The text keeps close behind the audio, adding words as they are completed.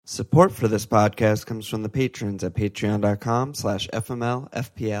Support for this podcast comes from the patrons at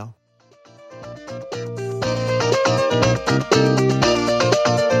patreon.com/FMLFPL.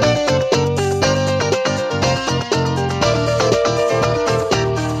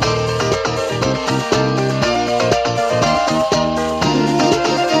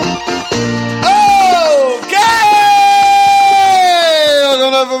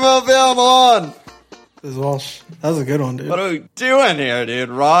 I'm on. This is Walsh. That was a good one, dude. What are we doing here, dude?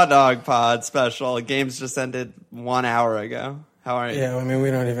 Raw Dog Pod special. Games just ended 1 hour ago. How are you? Yeah, I mean,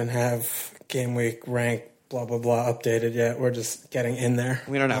 we don't even have game week rank, blah, blah, blah, updated yet. We're just getting in there.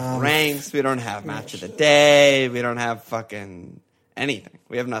 We don't have ranks. We don't have match of the day. We don't have fucking anything.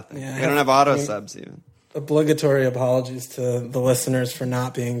 We have nothing. Yeah, we don't have auto subs even. Obligatory apologies to the listeners for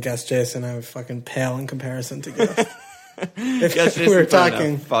not being guest Jason. I'm fucking pale in comparison to Guest. If we were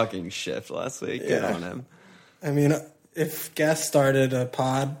talking fucking shift last week, get on him. I mean, if Guest started a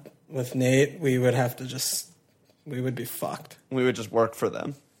pod with Nate, we would be fucked. We would just work for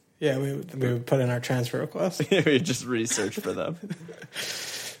them. Yeah, we would put in our transfer request. We would just research for them.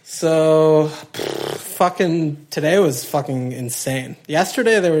 So, today was fucking insane.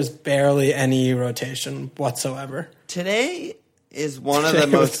 Yesterday there was barely any rotation whatsoever. Today is one of the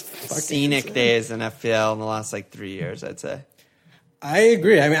most scenic days in FPL in the last 3 years, I'd say. I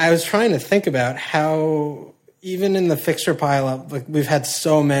agree. I mean, I was trying to think about how, even in the fixture pileup, we've had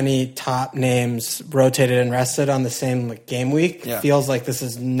so many top names rotated and rested on the same game week. Yeah. Feels like this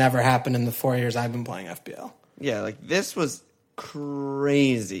has never happened in the 4 years I've been playing FPL. Yeah, this was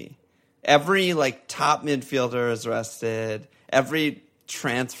crazy. Every top midfielder is rested. Every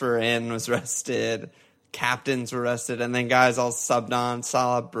transfer in was rested. Captains were rested, and then guys all subbed on,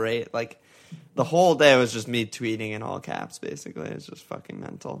 celebrate. The whole day was just me tweeting in all caps, basically. It's just fucking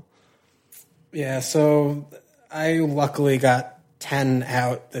mental. Yeah, so I luckily got 10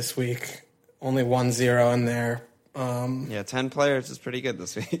 out this week. Only 1-0 in there. 10 players is pretty good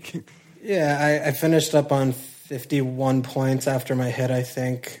this week. Yeah, I finished up on 51 points after my hit, I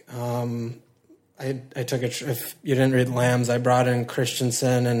think. I took if you didn't read Lambs, I brought in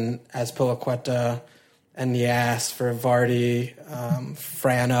Christensen and Azpilicueta and Yas for Vardy,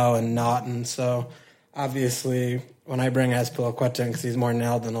 Frano, and Naughton. So, obviously, when I bring Azpilicueta in, because he's more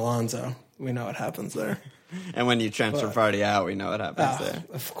nailed than Alonso, we know what happens there. And when you transfer Vardy out, we know what happens there.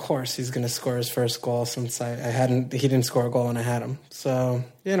 Of course, he's going to score his first goal since he didn't score a goal when I had him. So,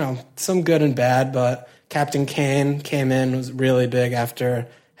 some good and bad, but Captain Kane came in, was really big after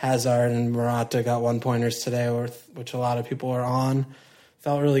Hazard and Morata got 1-pointers today, which a lot of people were on.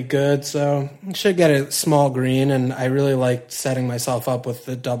 Felt really good, so I should get a small green, and I really liked setting myself up with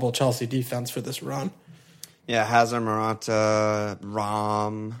the double Chelsea defense for this run. Yeah, Hazard, Morata,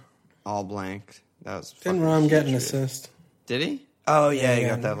 Rom, all blanked. That was Didn't Rom get an assist? Did he? Oh, yeah, he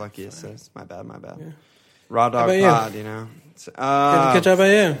got that lucky assist. My bad. Yeah. Raw Dog Pod, Good job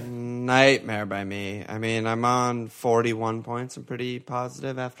by you. Nightmare by me. I mean, I'm on 41 points. I'm pretty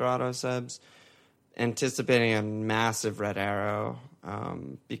positive after auto subs. Anticipating a massive red arrow.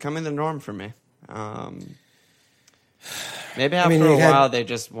 Becoming the norm for me. Maybe after a while they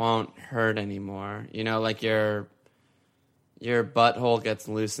just won't hurt anymore. Your butthole gets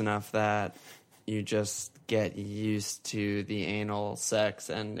loose enough that you just get used to the anal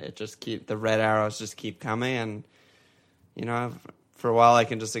sex, and the red arrows just keep coming, and for a while I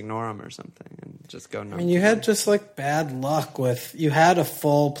can just ignore them or something and just go nuts. I mean, you had just bad luck you had a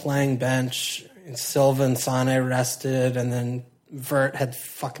full playing bench, and Silva and Sane rested, and then Vert had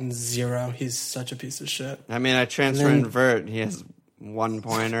fucking 0. He's such a piece of shit. I mean, I transfer in Vert. He has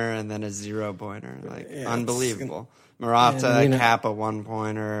 1-pointer and then a 0-pointer. Unbelievable. Morata, Kappa,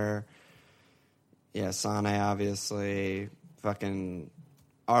 1-pointer. Yeah, Sane, obviously. Fucking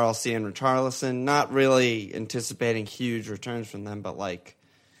RLC and Richarlison. Not really anticipating huge returns from them, but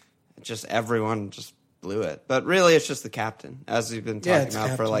just everyone just blew it. But really, it's just the captain, as we've been talking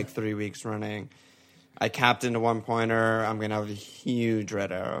about for 3 weeks running. I captained a 1-pointer, I'm going to have a huge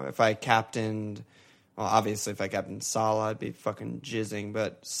red arrow. If I captained Salah, I'd be fucking jizzing.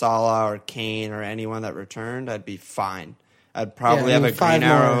 But Salah or Kane or anyone that returned, I'd be fine. I'd probably have a green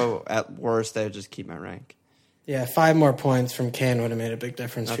arrow. At worst, I would just keep my rank. Yeah, 5 more points from Kane would have made a big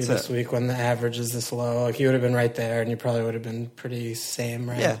difference for you this week when the average is this low. He would have been right there, and you probably would have been pretty same,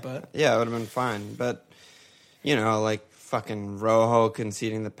 right? Yeah, it would have been fine. But, fucking Rojo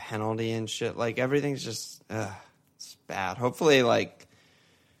conceding the penalty and shit. Everything's just, it's bad. Hopefully,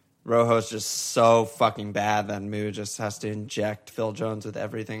 Rojo's just so fucking bad that Moo just has to inject Phil Jones with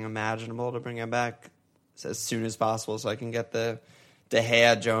everything imaginable to bring him back as soon as possible so I can get the De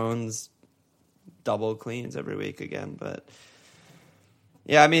Gea Jones double cleans every week again. But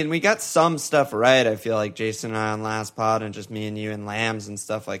Yeah, I mean, we got some stuff right. I feel like Jason and I on last pod, and just me and you and Lambs and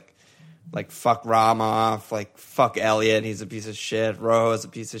stuff like fuck Ramoff, like fuck Elliott, he's a piece of shit. Rojo's a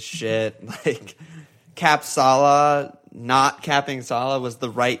piece of shit. Like cap Salah, not capping Salah was the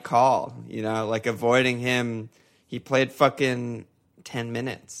right call. You know, like avoiding him. He played fucking 10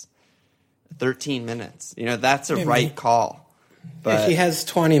 minutes, 13 minutes. You know, that's a right call. But he has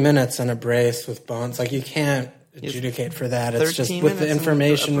 20 minutes and a brace with Bones. Like, you can't adjudicate for that. It's just with the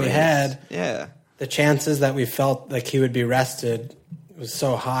information we had. Yeah. The chances that we felt like he would be rested was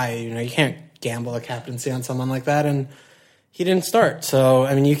so high. You know, you can't gamble a captaincy on someone like that. And he didn't start. So,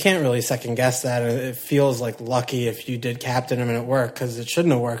 I mean, you can't really second guess that. It feels like lucky if you did captain him and it worked, because it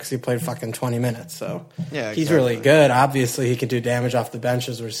shouldn't have worked because he played fucking 20 minutes. So, yeah, he's really good. Obviously, he can do damage off the bench,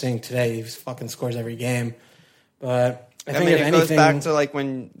 as we're seeing today. He fucking scores every game. But I think it goes back to like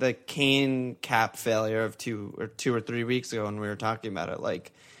when the Kane cap failure of 2 or 3 weeks ago when we were talking about it.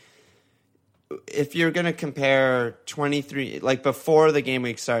 Like, if you're going to compare 23, like before the game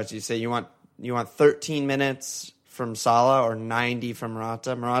week starts, you say you want 13 minutes from Salah or 90 from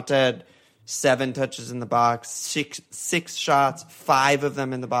Morata. Morata had 7 touches in the box, six shots, 5 of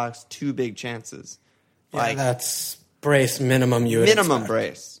them in the box, 2 big chances. Yeah, like, that's brace minimum. Minimum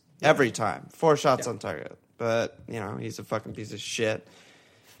brace every time. 4 shots on target. But, you know, he's a fucking piece of shit.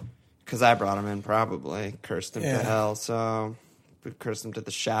 Because I brought him in, probably. Cursed him to hell. So we cursed him to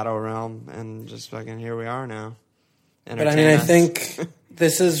the shadow realm. And just fucking here we are now. But, I mean, I think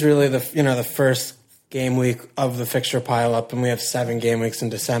this is really the first game week of the fixture pile up. And we have 7 game weeks in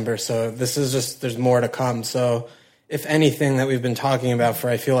December. So this is just, there's more to come. So if anything that we've been talking about for,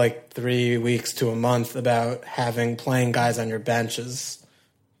 I feel like 3 weeks to a month about playing guys on your bench is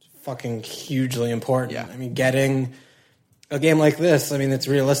fucking hugely important. Yeah. I mean, getting a game like this, I mean, it's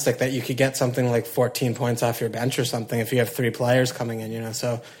realistic that you could get something like 14 points off your bench or something if you have 3 players coming in, you know.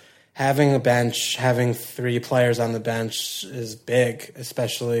 So having a bench, having 3 players on the bench is big,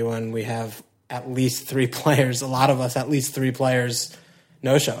 especially when we have at least 3 players, a lot of us, at least 3 players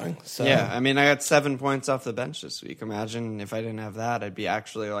no-showing. So yeah, I mean, I got 7 points off the bench this week. Imagine if I didn't have that, I'd be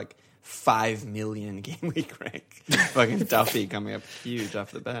actually like 5 million game week rank. Fucking Duffy coming up huge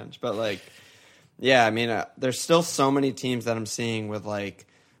off the bench. But, like, yeah, I mean, there's still so many teams that I'm seeing with, like,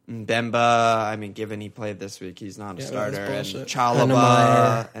 Mbemba. I mean, given he played this week, he's not a starter. And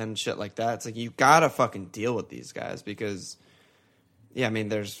Chalobah and shit like that. It's like, you gotta fucking deal with these guys because, yeah, I mean,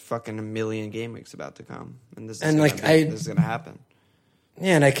 there's fucking a million game weeks about to come. And this is gonna happen.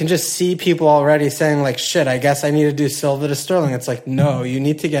 Yeah, and I can just see people already saying, like, shit, I guess I need to do Silva to Sterling. It's like, no, you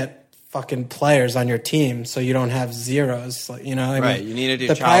need to get fucking players on your team so you don't have zeros. Like, you know, I mean, you need to do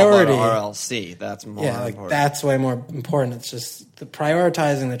the priority or RLC. That's more important. Like, that's way more important. It's just the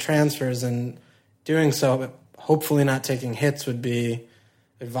prioritizing the transfers and doing so, but hopefully not taking hits would be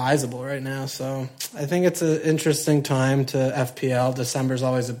advisable right now. So I think it's an interesting time to FPL. December's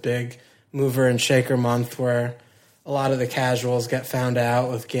always a big mover and shaker month where a lot of the casuals get found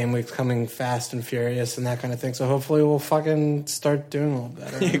out with game weeks coming fast and furious and that kind of thing. So hopefully we'll fucking start doing a little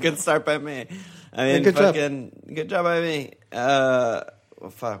better. Good start by me. I mean, good job by me. Well,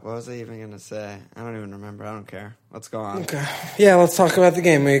 fuck, what was I even going to say? I don't even remember. I don't care. Let's go on. Okay. Yeah, let's talk about the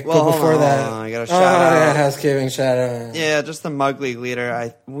game week. Well, but before hold that, on. I got a shout out. Yeah, housekeeping shout out. Yeah, just the Mug League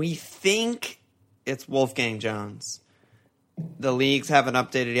leader. We think it's Wolfgang Jones. The leagues haven't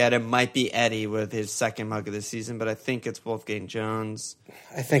updated yet. It might be Eddie with his second mug of the season, but I think it's Wolfgang Jones.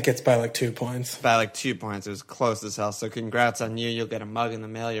 I think it's by like 2 points. By like 2 points. It was close as hell. So congrats on you. You'll get a mug in the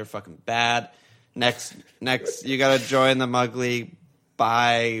mail. You're fucking bad. Next, you got to join the Mug League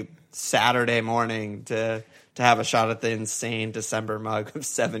by Saturday morning to have a shot at the insane December mug of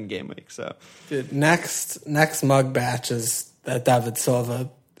 7 game weeks. So, dude, next mug batch is that David Silva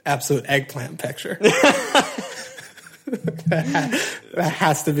absolute eggplant picture. That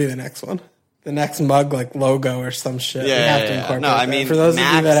has to be the next one. The next mug, like logo or some shit. Yeah, we have to incorporate I mean, for those of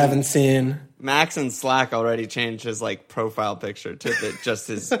you that haven't seen. Max and Slack already changed his like profile picture to just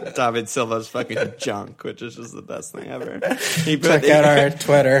his David Silva's fucking junk, which is just the best thing ever. Check out our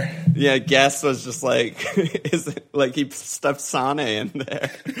Twitter. Yeah, Guess was just like, he stuffed Sane in there.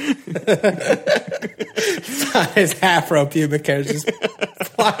 His afro pubic hair is just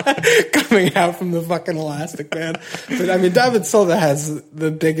coming out from the fucking elastic band. But I mean, David Silva has the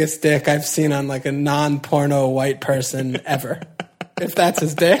biggest dick I've seen on like a non-porno white person ever. If that's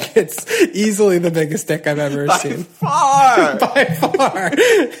his dick, it's easily the biggest dick I've ever seen. By far.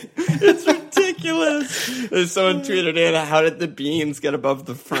 It's ridiculous. Someone tweeted in, how did the beans get above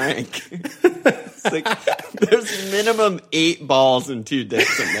the Frank? It's like, there's minimum 8 balls and 2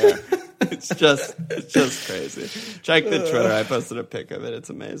 dicks in there. It's just crazy. Check the Twitter. I posted a pic of it. It's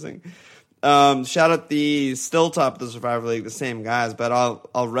amazing. Shout out the still top of the Survivor League, the same guys, but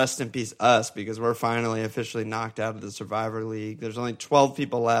I'll rest in peace us because we're finally officially knocked out of the Survivor League. There's only 12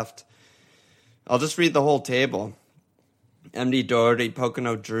 people left. I'll just read the whole table. MD Doherty,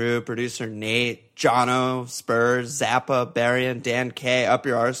 Pocono Drew, producer Nate, Jono, Spurs, Zappa, Barian, Dan K, Up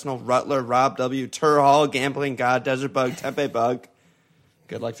Your Arsenal, Rutler, Rob W, Tur Hall, Gambling God, Desert Bug, Tempe Bug.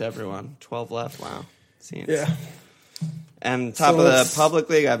 Good luck to everyone. 12 left. Wow. Scenes. Yeah. And top of the public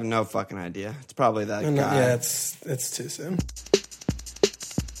league, I have no fucking idea. It's probably that guy. Yeah, it's too soon.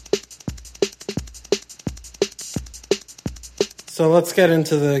 So let's get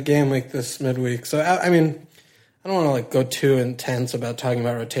into the game week this midweek. So I mean, I don't want to go too intense about talking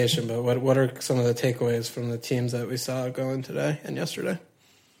about rotation, but what are some of the takeaways from the teams that we saw going today and yesterday?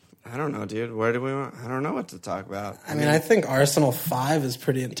 I don't know, dude. Where do we want? I don't know what to talk about. I mean, I think Arsenal 5 is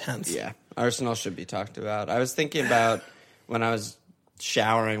pretty intense. Yeah, Arsenal should be talked about. I was thinking about when I was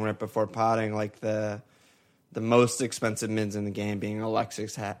showering right before potting, like the most expensive mids in the game being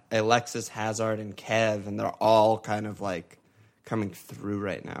Alexis Hazard and Kev, and they're all kind of like coming through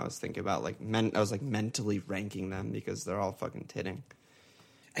right now. I was thinking about I was mentally ranking them because they're all fucking titting.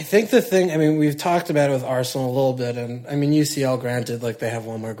 I think the thing, I mean, we've talked about it with Arsenal a little bit, and I mean, UCL, granted, they have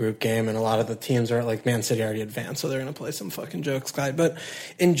one more group game, and a lot of the teams are Man City already advanced, so they're going to play some fucking jokes guy. But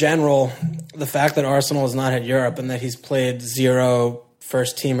in general, the fact that Arsenal has not had Europe and that he's played 0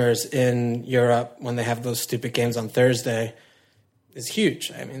 first teamers in Europe when they have those stupid games on Thursday is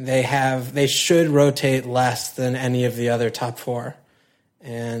huge. I mean, they should rotate less than any of the other top 4.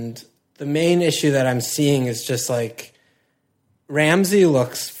 And the main issue that I'm seeing is just Ramsey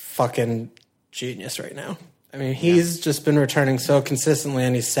looks fucking genius right now. I mean, he's just been returning so consistently,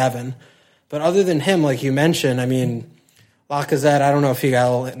 and he's 7. But other than him, like you mentioned, I mean, Lacazette, I don't know if he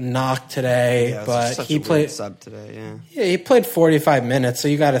got knocked today, but he played sub today. Yeah, he played 45 minutes, so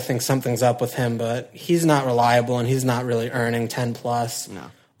you got to think something's up with him. But he's not reliable, and he's not really earning 10 plus.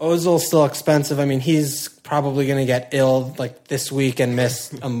 No. Ozil's still expensive. I mean, he's probably going to get ill this week and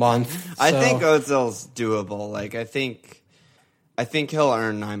miss a month. So. I think Ozil's doable. I think he'll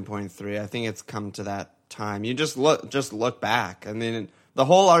earn 9.3. I think it's come to that time. You just look back. I mean, the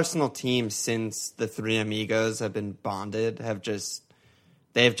whole Arsenal team since the 3 amigos have been bonded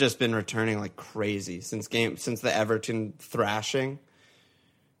they've just been returning like crazy since the Everton thrashing.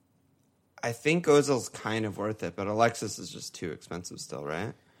 I think Ozil's kind of worth it, but Alexis is just too expensive still,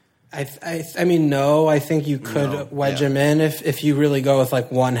 right? I mean, no. I think you could wedge him in if you really go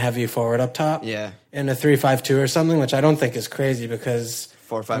with one heavy forward up top. Yeah. In a 3-5-2 or something, which I don't think is crazy because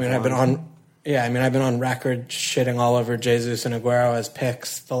 4-5-1. I mean, I've been on record shitting all over Jesus and Aguero as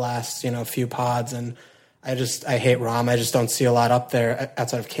picks the last few pods, and I hate Rom. I just don't see a lot up there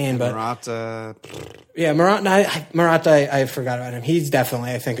outside of Kane. But Morata. Yeah, Morata, I forgot about him. He's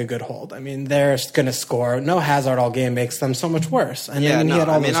definitely, I think, a good hold. I mean, they're going to score. No Hazard all game makes them so much worse. And yeah, then he had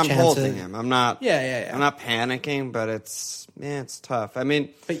all those I'm chances. holding him. I'm not. Yeah. I'm not panicking, but it's tough. I mean,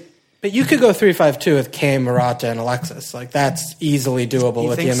 but you could go 3-5-2 with Kane, Morata, and Alexis. That's easily doable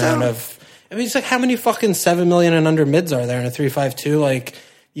with the amount of. I mean, it's how many fucking 7 million and under mids are there in a 3-5-2?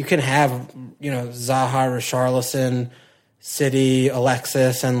 You can have Zaha, Richarlison, City,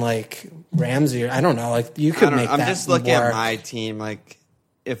 Alexis, and Ramsey. I don't know. You could make that. I'm just looking at my team.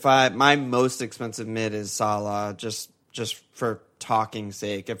 My most expensive mid is Salah. Just for talking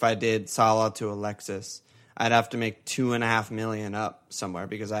sake, if I did Salah to Alexis, I'd have to make 2.5 million up somewhere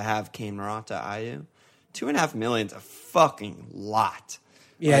because I have Kane, Morata, Ayew. 2.5 million's a fucking lot.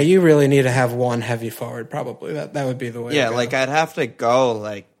 Yeah, you really need to have one heavy forward. Probably that would be the way. Yeah, to go. I'd have to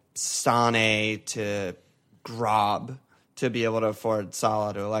go Sane to Grob to be able to afford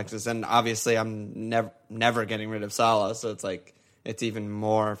Salah to Alexis, and obviously I'm never getting rid of Salah, so it's even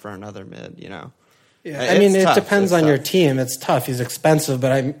more for another mid, Yeah, I mean it depends on your team. It's tough. He's expensive,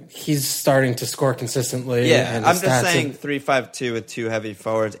 but he's starting to score consistently. Yeah, and I'm just saying 3-5-2 with 2 heavy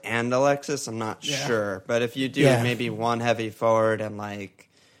forwards and Alexis. I'm not sure, but if you do maybe 1 heavy forward and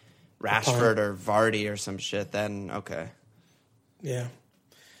Rashford or Vardy or some shit, then okay. Yeah.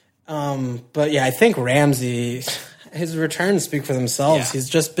 But yeah, I think Ramsey, his returns speak for themselves. Yeah. He's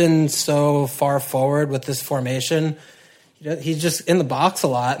just been so far forward with this formation. He's just in the box a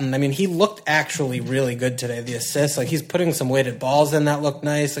lot. And I mean, he looked actually really good today. The assists, he's putting some weighted balls in that look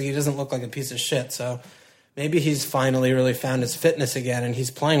nice. He doesn't look like a piece of shit. So maybe he's finally really found his fitness again and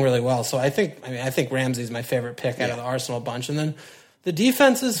he's playing really well. So I think Ramsey's my favorite pick out of the Arsenal bunch. And then the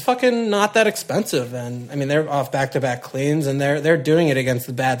defense is fucking not that expensive, and I mean they're off back-to-back cleans, and they're doing it against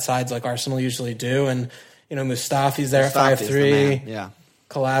the bad sides like Arsenal usually do. And Mustafi's there at 5'3". Yeah,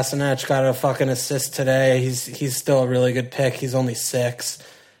 Kolasinac got a fucking assist today. He's still a really good pick. He's only 6.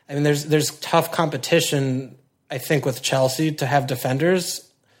 I mean, there's tough competition, I think, with Chelsea to have defenders.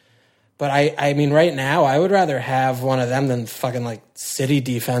 But I mean, right now, I would rather have one of them than fucking like City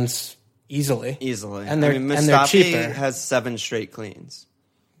defense easily. And they're cheaper. Has 7 straight cleans.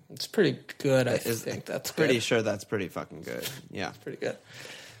 It's pretty good. I think that's pretty sure that's pretty fucking good. Yeah, it's pretty good.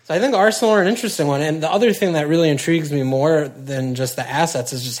 So I think Arsenal are an interesting one. And the other thing that really intrigues me more than just the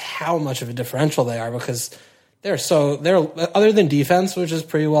assets is just how much of a differential they are, because they're other than defense, which is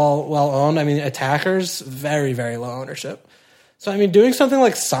pretty well owned. I mean, attackers, very, very low ownership. So, I mean, doing something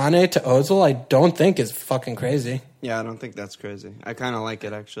like Sane to Ozil, I don't think is fucking crazy. Yeah, I don't think that's crazy. I kind of like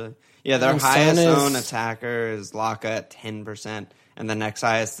it, actually. Yeah, their highest owned attacker is Laka at 10%, and the next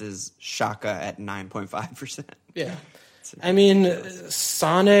highest is Xhaka at 9.5%. Yeah. I mean,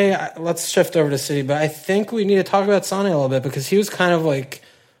 Sane, let's shift over to City, but I think we need to talk about Sane a little bit, because he was kind of like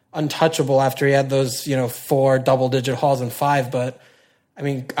untouchable after he had those, 4 double-digit hauls and 5, but, I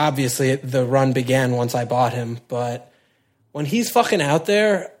mean, obviously the run began once I bought him, but when he's fucking out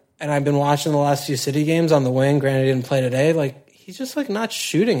there, and I've been watching the last few City games on the wing, granted he didn't play today, like, he's just, like, not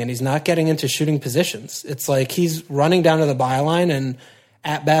shooting, and he's not getting into shooting positions. It's like he's running down to the byline, and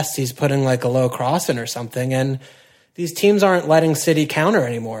at best he's putting, like, a low cross in or something, and these teams aren't letting City counter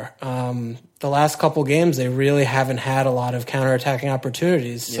anymore. The last couple games, they really haven't had a lot of counterattacking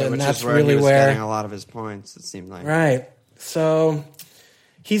opportunities. Yeah, which that's is where really he was getting a lot of his points, it seemed like. Right. So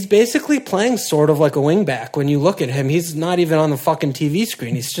he's basically playing sort of like a wingback. When you look at him, he's not even on the fucking TV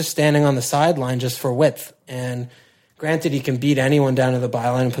screen. He's just standing on the sideline just for width. And granted, he can beat anyone down to the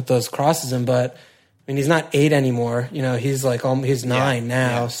byline and put those crosses in, but I mean, he's not 8 anymore. He's like he's 9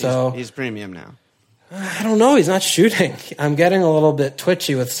 now. So he's premium now. I don't know. He's not shooting. I'm getting a little bit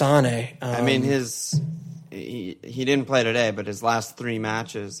twitchy with Sane. I mean, he didn't play today, but his last 3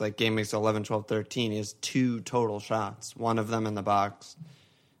 matches, like game weeks 11, 12, 13, he has 2 total shots. One of them in the box.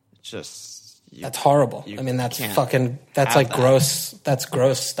 Just that's horrible. I mean, that's like gross. That's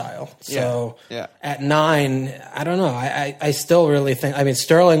gross style. So at 9, I don't know. I still really think. I mean,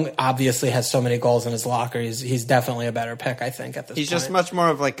 Sterling obviously has so many goals in his locker. He's definitely a better pick, I think, at this point. He's just much more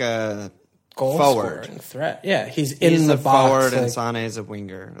of like a goal forward and threat. Yeah, he's in the box. Forward, and Sane is a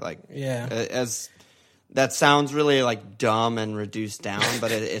winger. Like, as that sounds really like dumb and reduced down,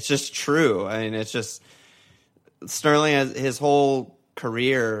 but it's just true. I mean, it's just Sterling has his whole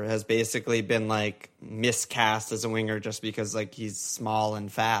career has basically been like miscast as a winger just because like he's small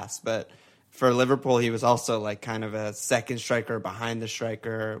and fast. But for Liverpool, he was also like kind of a second striker behind the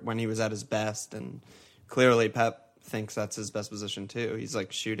striker when he was at his best, and clearly Pep thinks that's his best position too. He's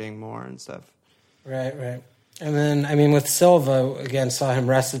like shooting more and stuff. Right. And then, I mean, with Silva, again, saw him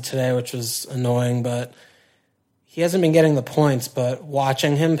rested today, which was annoying, but he hasn't been getting the points, but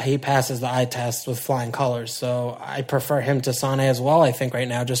watching him, he passes the eye test with flying colors. So I prefer him to Sane as well, I think, right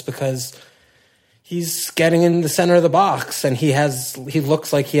now, just because he's getting in the center of the box, and he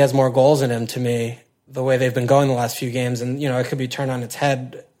looks like he has more goals in him to me, the way they've been going the last few games. And, it could be turned on its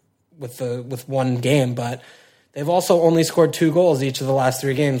head with one game, but they've also only scored 2 goals each of the last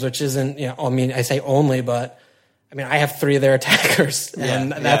 3 games, which isn't, I mean, I say only, but I mean, I have 3 of their attackers,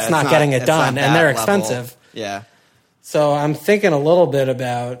 and that's not getting it done, and they're expensive. Level. Yeah. So I'm thinking a little bit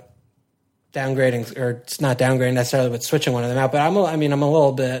about downgrading, or it's not downgrading necessarily, but switching one of them out. But I'm a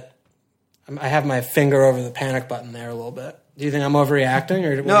little bit, I have my finger over the panic button there a little bit. Do you think I'm overreacting?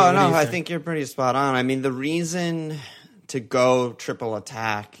 Or No, I think you're pretty spot on. I mean, the reason to go triple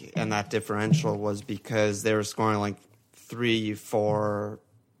attack and that differential was because they were scoring like 3, 4,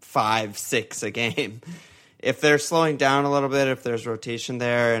 5, 6 a game. If they're slowing down a little bit, if there's rotation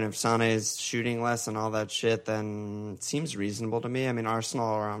there, and if Sane is shooting less and all that shit, then it seems reasonable to me. I mean, Arsenal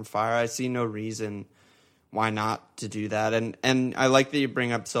are on fire. I see no reason why not to do that. And I like that you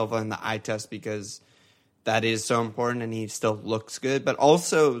bring up Silva in the eye test, because that is so important, and he still looks good. But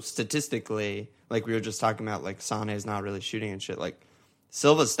also statistically, like we were just talking about, like Sane is not really shooting and shit. Like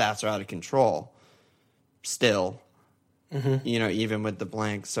Silva's stats are out of control still. Mm-hmm. Even with the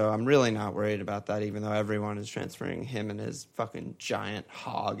blank. So I'm really not worried about that, even though everyone is transferring him and his fucking giant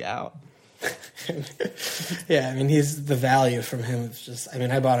hog out. Yeah, I mean, the value from him is just, I mean,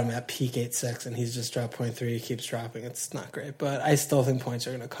 I bought him at peak 8.6 and he's just dropped 0.3. He keeps dropping. It's not great, but I still think points are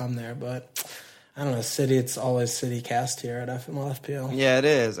going to come there. But I don't know, City, it's always City cast here at FMLFPL. Yeah, it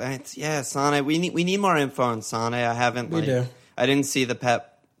is. Sane. We need more info on Sane. We do. I didn't see the Pep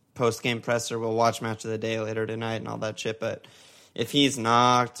post-game presser. We'll watch Match of the Day later tonight and all that shit, but if he's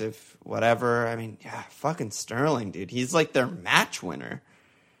knocked, if whatever, I mean, fucking Sterling, dude. He's like their match winner.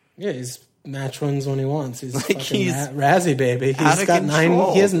 Yeah, he's match wins when he wants. He's like fucking Razzie baby. He's got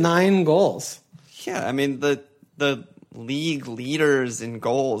control. He has 9 goals. Yeah, I mean the league leaders in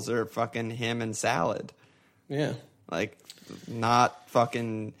goals are fucking him and Salad. Yeah, like not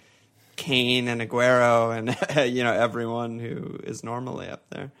fucking Kane and Aguero and everyone who is normally up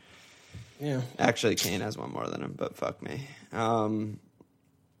there. Yeah, actually Kane has one more than him, but fuck me.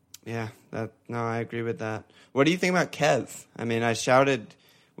 Yeah, I agree with that. What do you think about Kev? I mean,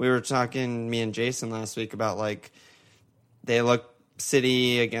 we were talking, me and Jason last week, about like they look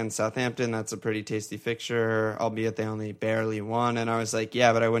City against Southampton. That's a pretty tasty fixture, albeit they only barely won. And I was like,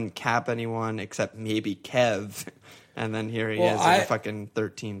 yeah, but I wouldn't cap anyone except maybe Kev. And then here he is with a fucking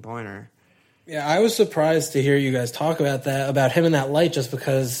 13-pointer. Yeah, I was surprised to hear you guys talk about that, about him in that light, just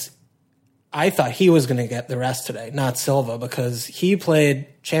because I thought he was going to get the rest today, not Silva, because he played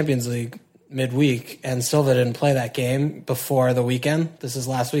Champions League midweek and Silva didn't play that game before the weekend. This is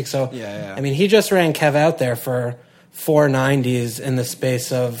last week. So, yeah. I mean, he just ran Kev out there for 490s in the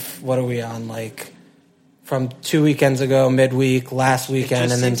space of, what are we on, like, from 2 weekends ago, midweek, last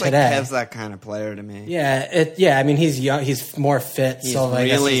weekend, and then today. Like Kev's that kind of player to me. Yeah. I mean, he's young. He's more fit. He's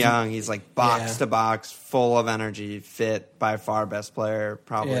really young. He's like box to box, full of energy, fit, by far best player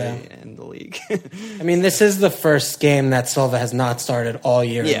probably in the league. I mean, this is the first game that Silva has not started all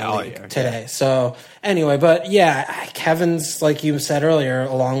year. Today. Yeah. So anyway, but yeah, Kevin's, like you said earlier,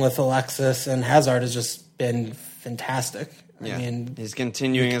 along with Alexis and Hazard, has just been fantastic. Yeah. I mean, he's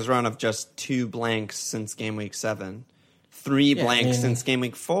continuing his run of just 2 blanks since game week 7, 3 blanks since game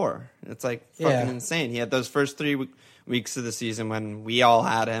week 4. It's like fucking insane. He had those first 3 weeks of the season when we all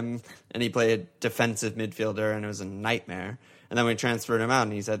had him, and he played defensive midfielder, and it was a nightmare. And then we transferred him out,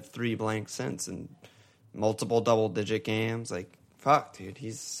 and he's had 3 blanks since, and multiple double-digit games. Like, fuck, dude,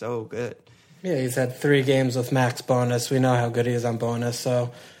 he's so good. Yeah, he's had 3 games with max bonus. We know how good he is on bonus,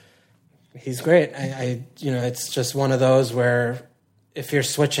 so he's great. It's just one of those where if you're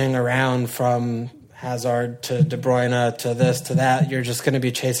switching around from Hazard to De Bruyne to this to that, you're just going to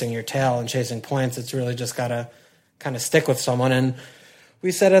be chasing your tail and chasing points. It's really just got to kind of stick with someone. And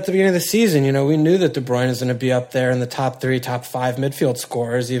we said at the beginning of the season, we knew that De Bruyne is going to be up there in the top 3, top 5 midfield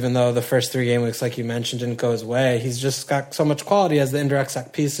scorers, even though the first 3 game weeks, like you mentioned, didn't go his way. He's just got so much quality. He has the indirect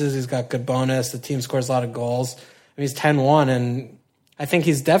set pieces. He's got good bonus. The team scores a lot of goals. He's 10-1, and I think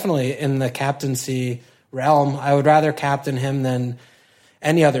he's definitely in the captaincy realm. I would rather captain him than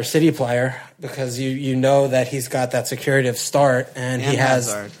any other City player, because you know that he's got that security of start, and he has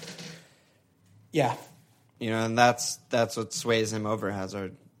Hazard. Yeah. And that's what sways him over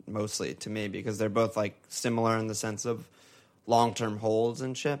Hazard mostly to me, because they're both like similar in the sense of long-term holds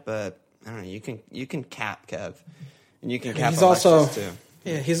and shit, but I don't know, you can cap Kev, and you can cap Alexis too.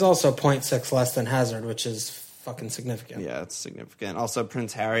 Yeah, he's also 0.6 less than Hazard, which is fucking significant. Yeah, it's significant. Also,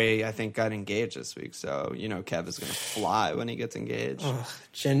 Prince Harry, I think, got engaged this week, so Kev is going to fly when he gets engaged.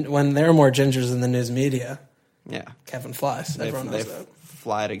 When there are more gingers in the news media, Kevin flies. Everyone knows that.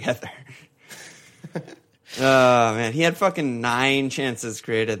 Fly together. Oh, man, he had fucking 9 chances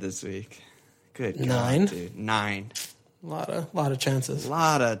created this week. Good 9? God, dude. 9. A lot of chances. A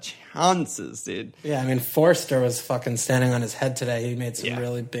lot of chances, dude. Yeah, I mean, Forster was fucking standing on his head today. He made some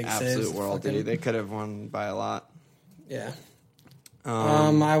really big saves. Absolute world, dude. They could have won by a lot. Yeah.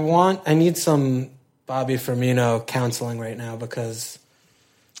 I need some Bobby Firmino counseling right now, because...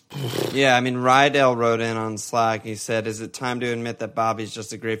 Yeah, I mean, Rydell wrote in on Slack. He said, "Is it time to admit that Bobby's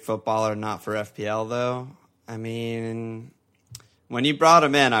just a great footballer, not for FPL, though?" I mean... When you brought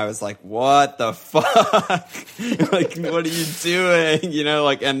him in, I was like, what the fuck? Like, what are you doing?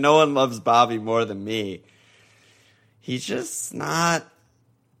 And no one loves Bobby more than me. He's just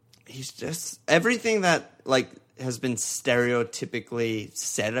everything that, like, has been stereotypically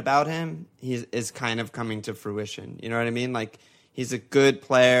said about him, is kind of coming to fruition. You know what I mean? Like, he's a good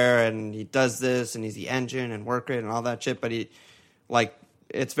player, and he does this, and he's the engine and work rate and all that shit, but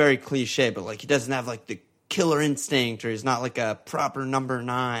it's very cliche, but, like, he doesn't have, like, the killer instinct, or he's not like a proper number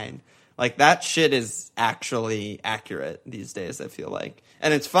 9. Like, that shit is actually accurate these days, I feel like.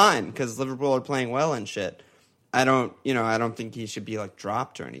 And it's fine, because Liverpool are playing well and shit. I don't think he should be, like,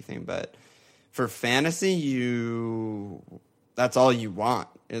 dropped or anything, but for fantasy, that's all you want,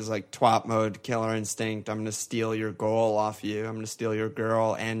 is, like, twat mode, killer instinct, I'm going to steal your goal off you, I'm going to steal your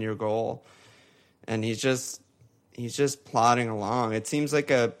girl and your goal. And he's just plodding along. It seems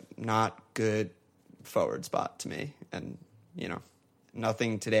like a not good forward spot to me, and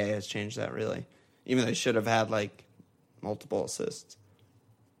nothing today has changed that, really, even though they should have had like multiple assists.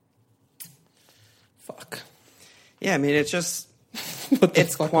 Fuck. Yeah, I mean, it's just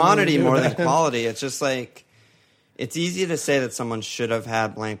it's quantity more than quality. It's just like it's easy to say that someone should have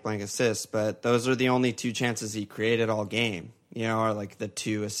had blank assists, but those are the only 2 chances he created all game, or like the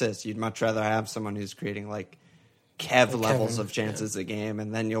 2 assists. You'd much rather have someone who's creating like Kev levels of chances a game,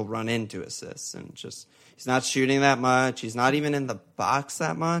 and then you'll run into assists. And just, he's not shooting that much. He's not even in the box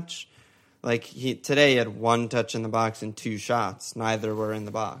that much. Like today he had 1 touch in the box and 2 shots. Neither were in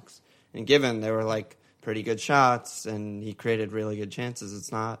the box. And given they were like pretty good shots and he created really good chances,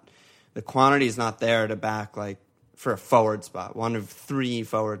 the quantity is not there to back like for a forward spot. 1 of 3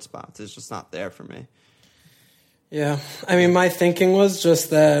 forward spots is just not there for me. Yeah. I mean, my thinking was just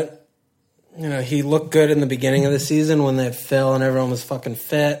that, he looked good in the beginning of the season when they had Phil and everyone was fucking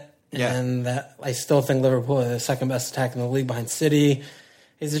fit. Yeah. And that I still think Liverpool is the second best attack in the league behind City.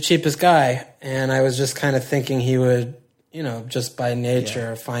 He's the cheapest guy. And I was just kind of thinking he would, just by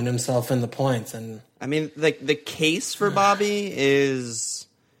nature find himself in the points. And I mean, the case for Bobby is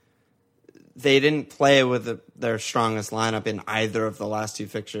they didn't play with their strongest lineup in either of the last 2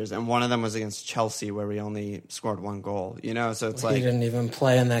 fixtures, and one of them was against Chelsea where we only scored 1 goal, so it's like... He didn't even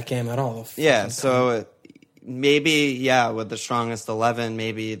play in that game at all. Yeah, so maybe, with the strongest 11,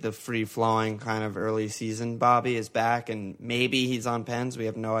 maybe the free-flowing kind of early season Bobby is back, and maybe he's on pens. We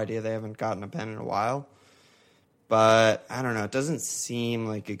have no idea. They haven't gotten a pen in a while. But, I don't know, it doesn't seem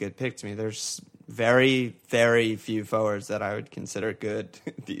like a good pick to me. There's very, very few forwards that I would consider good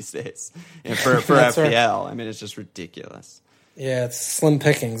these days. And for FPL, I mean, it's just ridiculous. Yeah, it's slim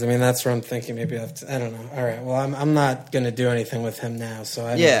pickings. I mean, that's where I'm thinking maybe I don't know. All right, well, I'm not going to do anything with him now, so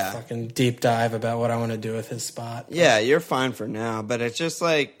I have a fucking deep dive about what I want to do with his spot. Yeah, you're fine for now, but it's just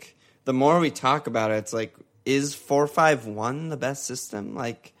like, the more we talk about it, it's like, is 4-5-1 the best system?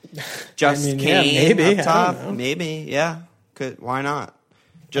 Like, just Kane maybe, up top? Maybe, yeah. Why not?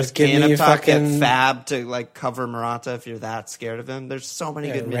 Just Kane up top, get Fab to like cover Morata if you're that scared of him. There's so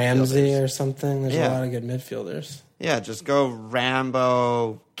many good midfielders. Ramsey or something. There's a lot of good midfielders. Yeah, just go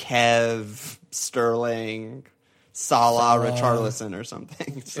Rambo, Kev, Sterling, Salah, Richarlison or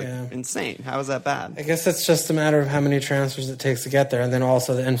something. It's like insane. How is that bad? I guess it's just a matter of how many transfers it takes to get there, and then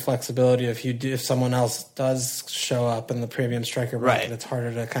also the inflexibility if someone else does show up in the premium striker bracket, it's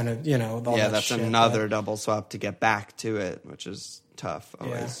harder to kind of that's another double swap to get back to it, which is tough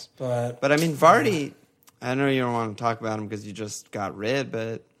always. Yeah, but I mean Vardy, I know you don't want to talk about him because you just got rid,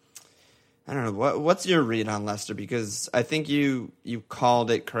 but I don't know what's your read on Leicester, because I think you called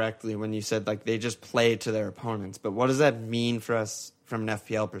it correctly when you said like they just play to their opponents, but what does that mean for us from an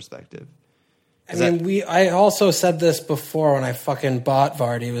FPL perspective? I also said this before when I fucking bought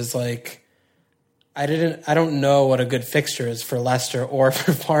Vardy, was like I don't know what a good fixture is for Leicester or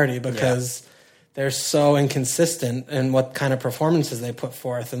for Vardy, because they're so inconsistent in what kind of performances they put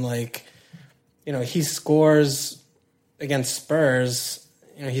forth. And like, he scores against Spurs,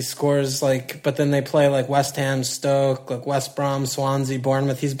 he scores like, but then they play like West Ham, Stoke, like West Brom, Swansea,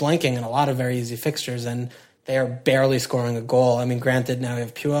 Bournemouth. He's blanking in a lot of very easy fixtures and they are barely scoring a goal. I mean, granted now we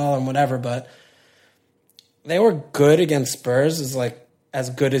have Puel and whatever, but they were good against Spurs, is like as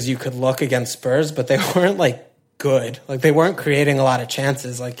good as you could look against Spurs, but they weren't like good. Like they weren't creating a lot of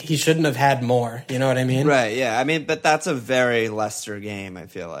chances. Like he shouldn't have had more. You know what I mean? Right. Yeah. I mean, but that's a very Leicester game. I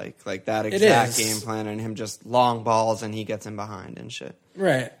feel like that exact game plan and him just long balls and he gets in behind and shit.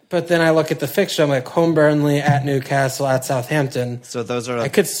 Right. But then I look at the fixture. I'm like home Burnley, at Newcastle, at Southampton. So those are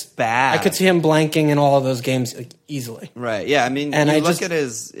bad. I could see him blanking in all of those games like, easily. Right. Yeah. I mean, and look at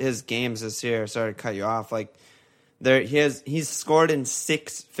his games this year. Sorry to cut you off. Like he's scored in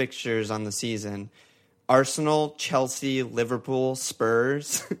 6 fixtures on the season. Arsenal, Chelsea, Liverpool,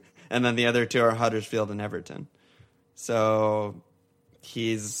 Spurs, and then the other 2 are Huddersfield and Everton. So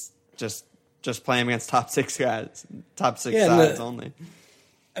he's just playing against top 6 guys, top 6 sides only.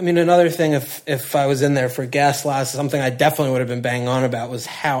 I mean, another thing, if I was in there for guest last, something I definitely would have been banging on about was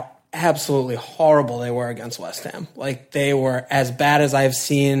how absolutely horrible they were against West Ham. Like they were as bad as I've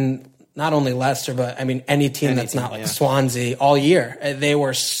seen. Not only Leicester, but I mean any team that's not like Swansea all year. They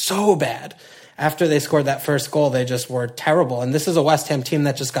were so bad. After they scored that first goal, they just were terrible. And this is a West Ham team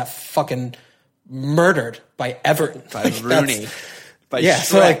that just got fucking murdered by Everton. By Rooney.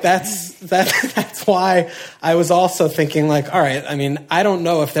 So like that's why I was also thinking like, all right, I mean, I don't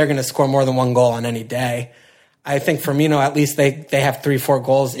know if they're going to score more than 1 goal on any day. I think Firmino, at least they have 3-4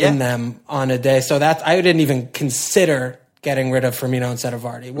 goals in them on a day. So I didn't even consider getting rid of Firmino instead of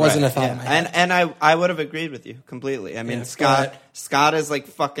Vardy. It wasn't a thought in my head. And I would have agreed with you completely. I mean, Scott is like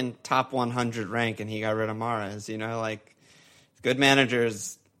fucking top 100 rank and he got rid of Mahrez, like good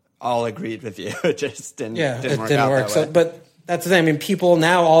managers all agreed with you. It just didn't work out that way. But that's the thing. I mean, people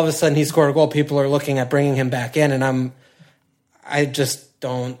now, all of a sudden he scored a goal, people are looking at bringing him back in, and I just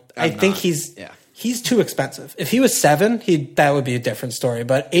don't. I think he's he's too expensive. If he was 7, that would be a different story.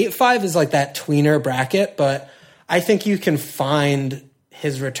 But 8.5 is like that tweener bracket. But I think you can find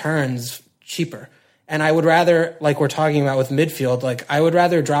his returns cheaper. And I would rather, like we're talking about with midfield, like I would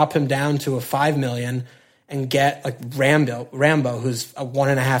rather drop him down to a 5 million and get like Rambo, who's a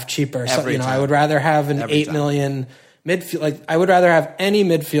 1.5 cheaper. So, I would rather have an 8 million midfield. Like I would rather have any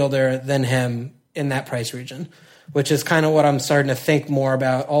midfielder than him in that price region, which is kind of what I'm starting to think more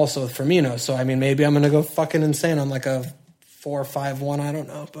about also with Firmino. So, I mean, maybe I'm going to go fucking insane on like a 4-5-1. I don't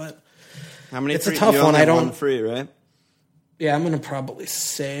know, but how many? It's a tough one. I don't. One free, right? Yeah, I'm going to probably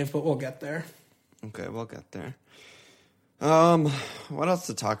save, but we'll get there. Okay, we'll get there. What else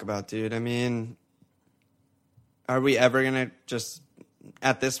to talk about, dude? I mean, are we ever going to just,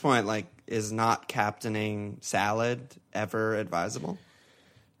 at this point, like, is not captaining Salad ever advisable?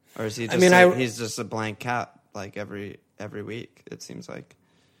 Or is he just he's just a blank cap like every week, it seems like?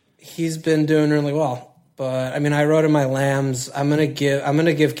 He's been doing really well. But I mean, I wrote in my lambs, I'm gonna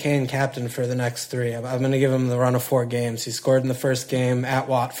give Kane captain for the next 3. I'm gonna give him the run of 4 games. He scored in the first game at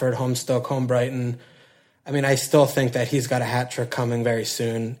Watford, home Stoke, home Brighton. I mean, I still think that he's got a hat trick coming very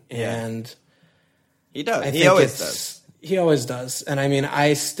soon, and he does. He always does. He always does. And I mean,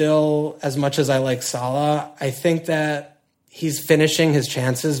 I still, as much as I like Salah, I think that he's finishing his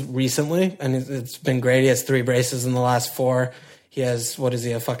chances recently, and it's been great. He has 3 braces in the last 4. He has,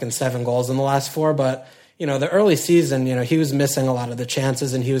 a fucking 7 goals in the last 4, but the early season, he was missing a lot of the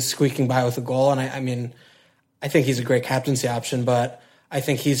chances and he was squeaking by with a goal. And I think he's a great captaincy option, but I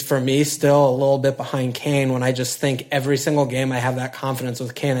think he's, for me, still a little bit behind Kane when I just think every single game I have that confidence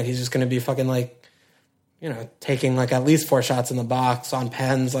with Kane that he's just going to be fucking taking at least 4 shots in the box on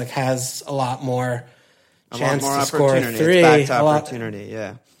pens, has a lot more chance to score 3. It's back to opportunity,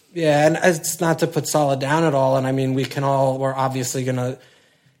 yeah. Yeah, and it's not to put Salah down at all. And I mean, we're obviously going to,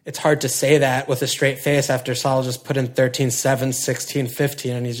 it's hard to say that with a straight face after Salah just put in 13-7,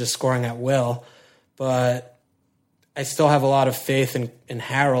 16-15, and he's just scoring at will. But I still have a lot of faith in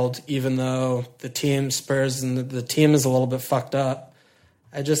Harold, even though the team, Spurs, and the team is a little bit fucked up.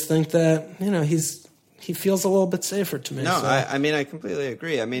 I just think that, he feels a little bit safer to me. No, so. I completely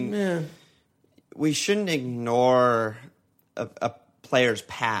agree. I mean, we shouldn't ignore a player's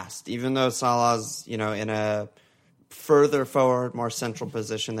past, even though Salah's, in a further forward, more central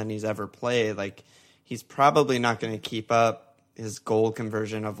position than he's ever played. Like, he's probably not going to keep up his goal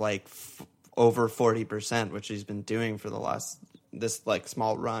conversion of over 40%, which he's been doing for this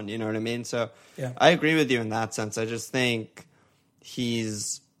small run. You know what I mean? So yeah. I agree with you in that sense. I just think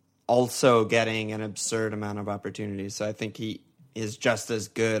he's also getting an absurd amount of opportunities. So I think he is just as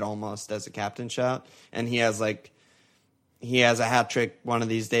good almost as a captain shout, and he has a hat trick one of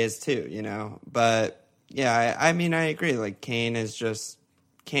these days too. But yeah, I mean, I agree. Like, Kane is just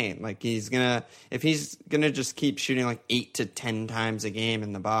Kane. Like, if he's gonna just keep shooting 8 to 10 times a game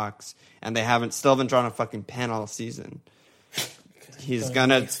in the box, and they still haven't drawn a fucking pen all season, he's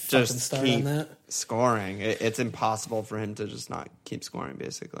gonna just keep scoring. It's impossible for him to just not keep scoring,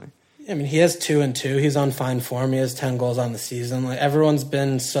 basically. I mean, he has 2-2. He's on fine form. He has 10 goals on the season. Everyone's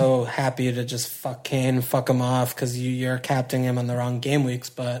been so happy to just fuck Kane, fuck him off because you're captaining him on the wrong game weeks,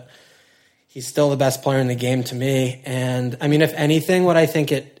 but he's still the best player in the game to me. And I mean, if anything,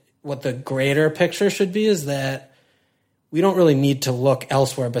 what the greater picture should be is that we don't really need to look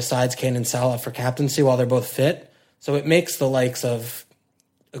elsewhere besides Kane and Salah for captaincy while they're both fit. So it makes the likes of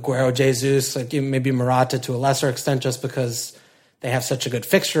Aguero, Jesus, maybe Morata to a lesser extent just because they have such a good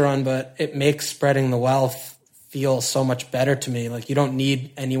fixture run, but it makes spreading the wealth feel so much better to me. You don't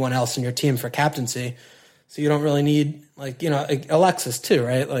need anyone else in your team for captaincy. So you don't really need, Alexis too,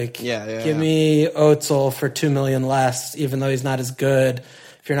 right? Give me Özil for 2 million less, even though he's not as good.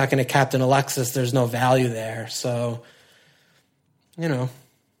 If you're not going to captain Alexis, there's no value there. So,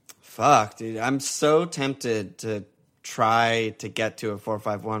 Fuck, dude. I'm so tempted to try to get to a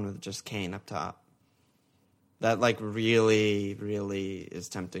 4-5-1 with just Kane up top. That really, really is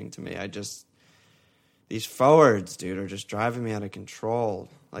tempting to me. These forwards, dude, are just driving me out of control.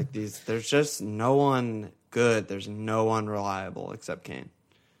 There's just no one good. There's no one reliable except Kane.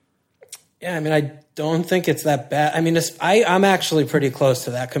 Yeah, I mean, I don't think it's that bad. I mean, I'm actually pretty close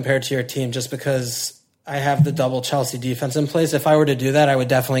to that compared to your team just because I have the double Chelsea defense in place. If I were to do that, I would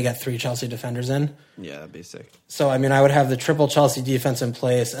definitely get 3 Chelsea defenders in. Yeah, that'd be sick. So, I mean, I would have the triple Chelsea defense in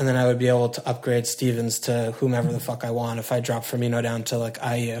place, and then I would be able to upgrade Stevens to whomever the fuck I want if I drop Firmino down to,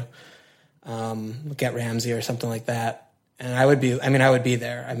 Ayew. Get Ramsey or something like that. And I would be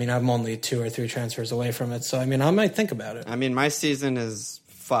there. I mean, I'm only 2 or 3 transfers away from it. So, I mean, I might think about it. I mean, my season is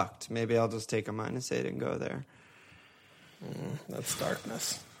fucked. Maybe I'll just take a -8 and go there. That's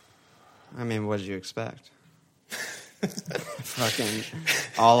darkness. I mean, what did you expect? Fucking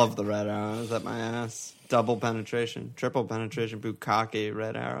all of the red arrows at my ass. Double penetration, triple penetration, bukkake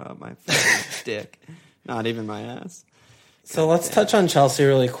red arrow up my fucking dick. Not even my ass. So let's touch on Chelsea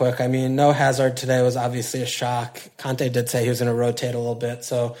really quick. I mean, no Hazard today was obviously a shock. Conte did say he was going to rotate a little bit.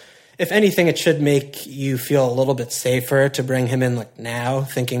 So if anything, it should make you feel a little bit safer to bring him in like now,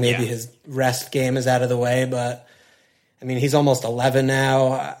 thinking maybe his rest game is out of the way. But I mean, he's almost 11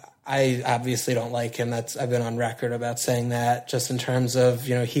 now. I obviously don't like him. I've been on record about saying that, just in terms of,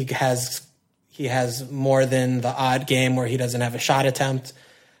 you know, he has more than the odd game where he doesn't have a shot attempt.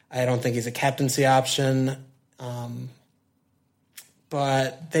 I don't think he's a captaincy option.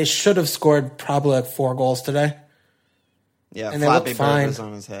 But they should have scored probably like 4 goals today. Yeah, and Flappy Bird was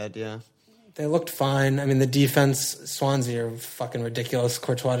on his head, yeah. They looked fine. I mean, the defense, Swansea are fucking ridiculous.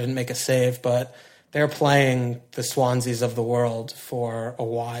 Courtois didn't make a save, but they're playing the Swanseas of the world for a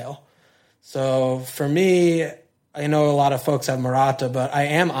while. So for me, I know a lot of folks have Morata, but I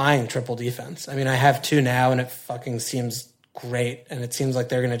am eyeing triple defense. I mean, I have 2 now, and it fucking seems great, and it seems like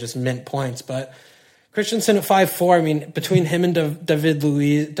they're going to just mint points. But Christensen at 5'4", I mean, between him and David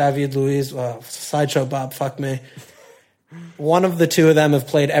Luiz, sideshow Bob, fuck me. One of the two of them have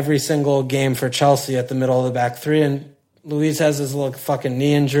played every single game for Chelsea at the middle of the back three, and Luiz has his little fucking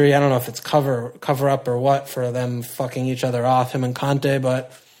knee injury. I don't know if it's cover up or what for them fucking each other off, him and Conte,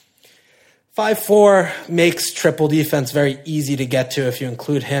 but 5'4" makes triple defense very easy to get to if you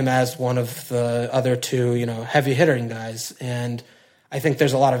include him as one of the other two, you know, heavy hitting guys. And I think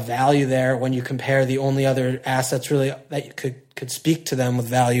there's a lot of value there when you compare the only other assets really that could speak to them with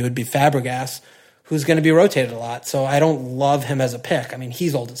value would be Fabregas, who's going to be rotated a lot. So I don't love him as a pick. I mean,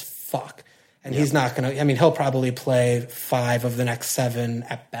 he's old as fuck. And he's not going to, I mean, he'll probably play 5 of the next 7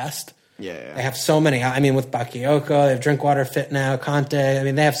 at best. Yeah. They have so many. I mean, with Bakayoko, they have Drinkwater fit now, Conte. I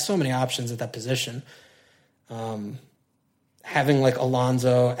mean, they have so many options at that position. Having like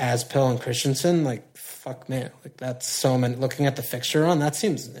Alonso, Aspil, and Christensen, like, fuck man, like that's so many. Looking at the fixture run, that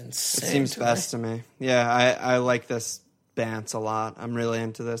seems insane. It seems best to me. Yeah, I like this Bance a lot. I'm really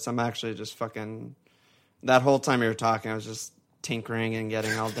into this. I'm actually just fucking. That whole time you were talking, I was just tinkering and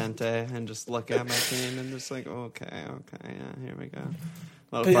getting al dente and just look at my team and just like, okay, yeah, here we go.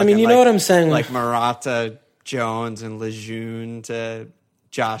 But, I mean, you know what I'm saying? Like Morata, Jones, and Lejeune to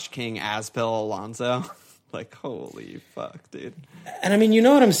Josh King, Aspil, Alonso. Like, holy fuck, dude. And I mean, you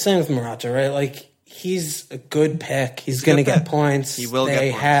know what I'm saying with Morata, right? Like, he's a good pick. He's going to get points. He will get points.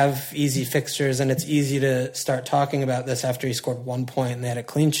 They have easy fixtures, and it's easy to start talking about this after he scored 1 point and they had a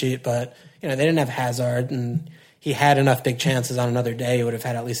clean sheet. But, you know, they didn't have Hazard, and he had enough big chances on another day. He would have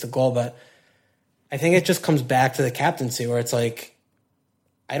had at least a goal. But I think it just comes back to the captaincy where it's like,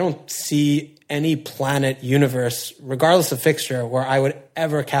 I don't see any planet, universe, regardless of fixture, where I would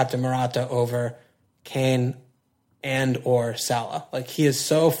ever captain Morata over Kane and or Salah. Like, he is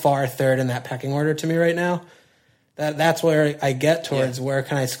so far third in that pecking order to me right now. That's where I get towards where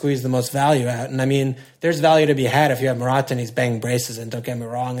can I squeeze the most value out. And I mean, there's value to be had if you have Morata and he's banging braces, and don't get me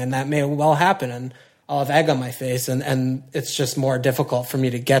wrong, and that may well happen, and I'll have egg on my face, and it's just more difficult for me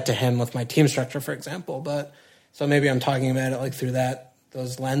to get to him with my team structure, for example. But so maybe I'm talking about it like through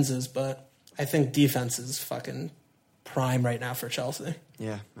those lenses, but I think defense is fucking prime right now for Chelsea.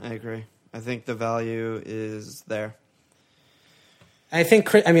 Yeah, I agree. I think the value is there. I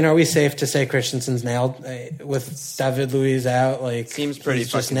think, I mean, are we safe to say Christensen's nailed with David Luiz out? Like, seems pretty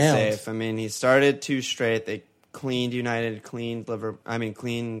fucking safe. I mean, he started 2 straight. They cleaned United,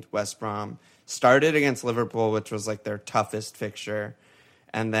 cleaned West Brom. Started against Liverpool, which was like their toughest fixture,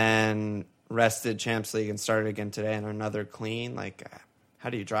 and then rested Champions League and started again today and another clean. Like, how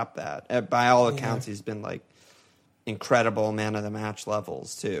do you drop that? By all accounts, he's been like incredible man of the match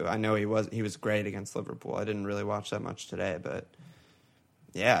levels too. I know he was great against Liverpool. I didn't really watch that much today, but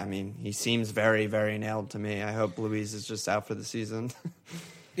yeah, I mean, he seems very, very nailed to me. I hope Luiz is just out for the season.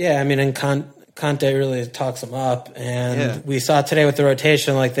 Yeah, I mean, and Conte really talks him up, and we saw today with the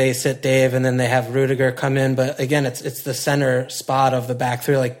rotation, like they sit Dave and then they have Rudiger come in, but again, it's the center spot of the back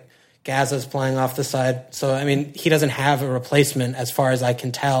three, like Gaza's playing off the side. So, I mean, he doesn't have a replacement as far as I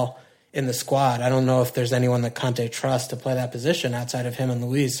can tell in the squad. I don't know if there's anyone that Conte trusts to play that position outside of him and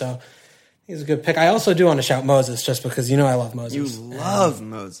Luiz. So he's a good pick. I also do want to shout Moses just because, you know, I love Moses. You love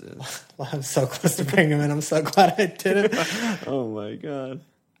Moses. Well, I'm so close to bringing him in. I'm so glad I did it. Oh, my God.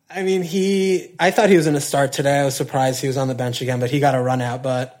 I mean, I thought he was going to start today. I was surprised he was on the bench again, but he got a run out.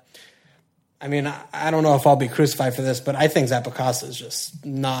 But I mean, I don't know if I'll be crucified for this, but I think Zappacosta is just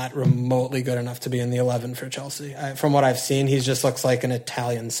not remotely good enough to be in the 11 for Chelsea. From what I've seen, he just looks like an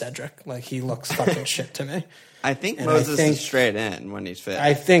Italian Cedric. Like, he looks fucking shit to me. I think Moses is straight in when he's fit.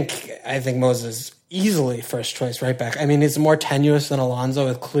 I think Moses easily first choice right back. I mean, it's more tenuous than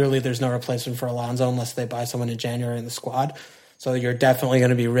Alonso. Clearly, there's no replacement for Alonso unless they buy someone in January in the squad. So you're definitely going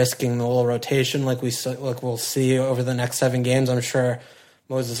to be risking the little rotation like we'll see over the next 7 games. I'm sure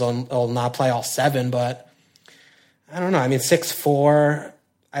Moses will not play all 7, but I don't know. I mean, 6'4",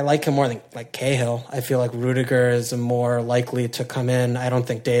 I like him more than like Cahill. I feel like Rudiger is more likely to come in. I don't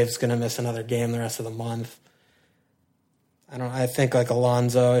think Dave's going to miss another game the rest of the month. I think like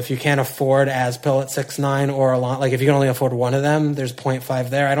Alonso, if you can't afford Aspil at 6'9", or like if you can only afford one of them, there's 0.5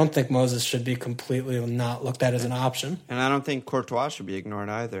 there. I don't think Moses should be completely not looked at as an option. And I don't think Courtois should be ignored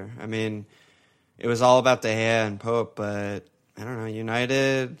either. I mean, it was all about De Gea and Pope, but I don't know,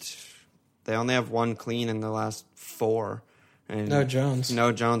 United, they only have 1 clean in the last 4. And no Jones.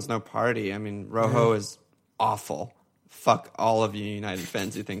 No Jones, no Party. I mean, Rojo is awful. Fuck all of you United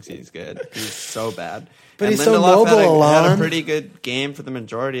fans who thinks he's good. He's so bad. But and he's Lindelof so mobile, had a pretty good game for the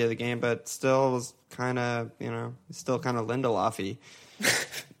majority of the game, but still was kind of, still kind of Lindelof-y.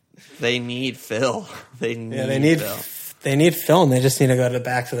 They need Phil. They need Phil. They need Phil, and they just need to go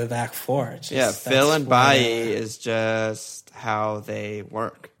back to the back 4. Phil and Bailly is just how they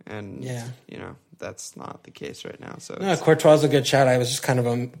work. And, that's not the case right now. So no, Courtois is a good shout. I was just kind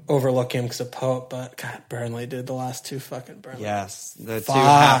of overlooking him because of Pope, but God, Burnley did the last 2 fucking Burnley. Yes, the 2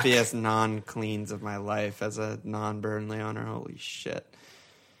 happiest non-cleans of my life as a non-Burnley owner. Holy shit.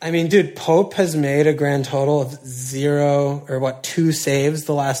 I mean, dude, Pope has made a grand total of 2 saves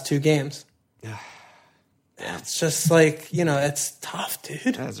the last 2 games. It's just like, it's tough,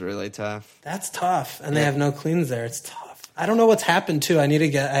 dude. That's really tough. That's tough. And they have no cleans there. It's tough. I don't know what's happened too. I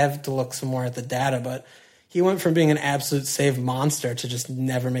have to look some more at the data, but he went from being an absolute save monster to just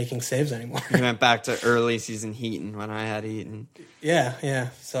never making saves anymore. He went back to early season Heaton when I had Heaton. Yeah.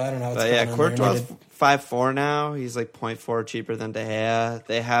 So I don't know what's going on. Courtois 5'4" now. He's like 0.4 cheaper than De Gea.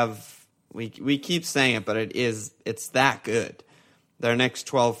 They have we keep saying it, but it's that good. Their next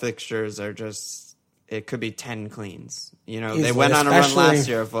 12 fixtures are just, it could be 10 cleans. Easily, they went on a run last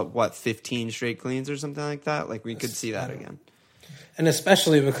year of 15 straight cleans or something like that. Like, we could see that again. And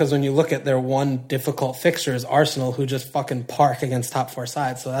especially because when you look at their one difficult fixture is Arsenal, who just fucking park against top 4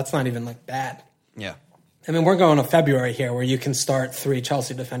 sides. So that's not even like bad. Yeah. I mean, we're going to February here where you can start 3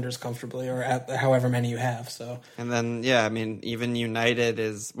 Chelsea defenders comfortably, or however many you have. So. And then, even United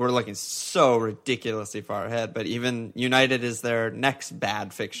we're looking so ridiculously far ahead, but even United is their next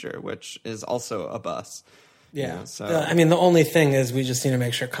bad fixture, which is also a bus. Yeah. The only thing is we just need to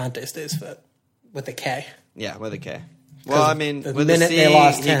make sure Conte stays fit with a K. Yeah, with a K. Well, with a C,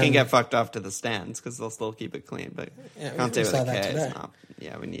 he can get fucked off to the stands because they'll still keep it clean. But Conte with a K is not.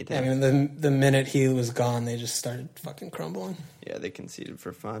 Yeah, we need him. The minute he was gone, they just started fucking crumbling. Yeah, they conceded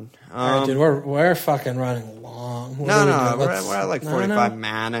for fun. All right, dude, we're fucking running long. No, we're at like 45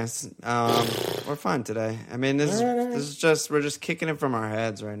 minutes. We're fine today. I mean, this is just, we're just kicking it from our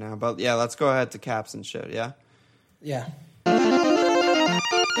heads right now. But yeah, let's go ahead to caps and shit. Yeah. Yeah.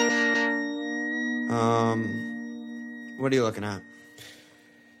 What are you looking at?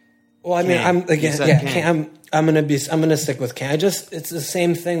 Well, I mean, I'm gonna stick with Kane. It's the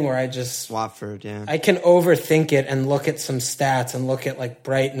same thing where Watford, yeah. I can overthink it and look at some stats and look at like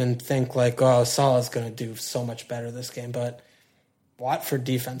Brighton and think like, oh, Salah's gonna do so much better this game, but Watford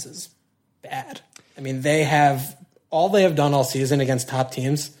defense is bad. I mean, they have done all season against top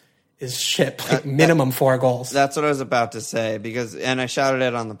teams is shit, like minimum 4 goals. That's what I was about to say and I shouted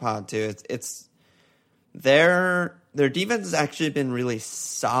it on the pod too. It's their defense has actually been really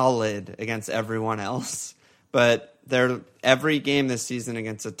solid against everyone else, but every game this season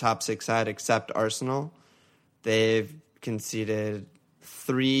against a top 6 side except Arsenal, they've conceded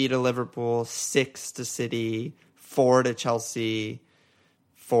 3 to Liverpool, 6 to City, 4 to Chelsea,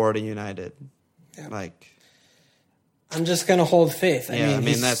 4 to United. Yeah. I'm just gonna hold faith. I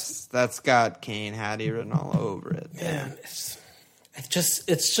mean that's got Kane Hattie written all over it. Yeah, it's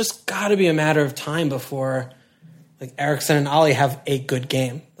just got to be a matter of time before like Eriksen and Ali have a good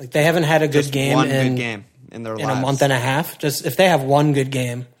game. Like they haven't had a good game good game in their lives. A month and a half. Just if they have one good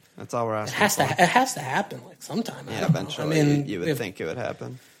game, that's all we're asking. It has to happen like sometime. Yeah, eventually. I mean, you would think it would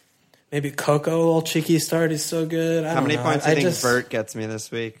happen. Maybe Coco, a little cheeky start. He's so good. How many points do you think Vert gets me this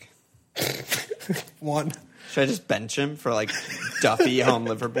week? 1. Should I just bench him for Duffy home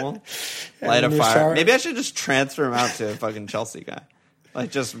Liverpool? Light a fire. Maybe I should just transfer him out to a fucking Chelsea guy.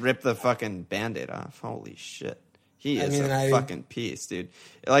 Just rip the fucking Band-Aid off. Holy shit. He is a fucking piece, dude.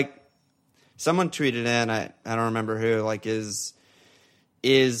 Someone tweeted in, I don't remember who,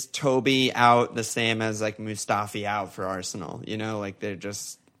 is Toby out the same as Mustafi out for Arsenal? They're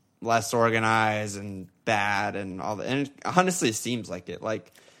just less organized and bad and all that. And it honestly seems like it.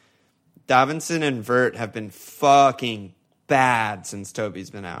 Like, Davinson and Vert have been fucking bad since Toby's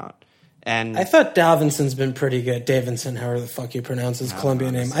been out. And I thought Davinson's been pretty good. Davinson, however the fuck you pronounce his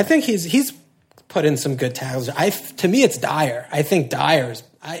Colombian name. I think he's put in some good tackles. To me, it's Dyer. I think Dyer's.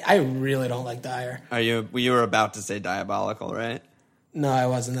 I really don't like Dyer. You were about to say diabolical, right? No, I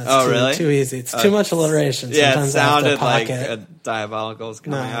wasn't. That's really? Too easy. It's too much alliteration. Yeah, sometimes it sounded like a diabolical was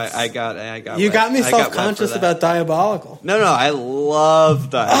coming. No, I got. You got me self-conscious about diabolical. No, I love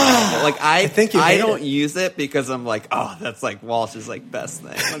diabolical. Like I think I don't use it because I'm like, oh, that's like Walsh's like best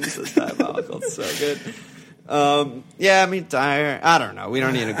thing when he says diabolical. It's so good. Yeah, I mean Dyer. I don't know. We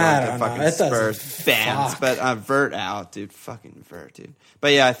don't need to go into fucking Spurs fans, but Vert out, dude. Fucking Vert, dude.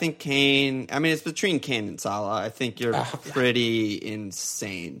 But yeah, I think Kane. I mean, it's between Kane and Salah. I think you're pretty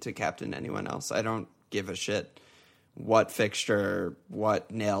insane to captain anyone else. I don't give a shit what fixture,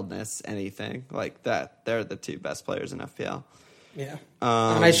 what nailedness, anything like that. They're the two best players in FPL. Yeah,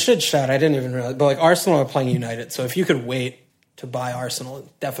 and I should shout. I didn't even realize, but like Arsenal are playing United, so if you could wait to buy Arsenal,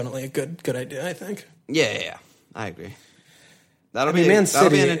 definitely a good idea. I think. Yeah, I agree. That'll be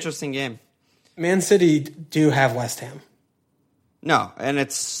an interesting game. Man City do have West Ham. No, and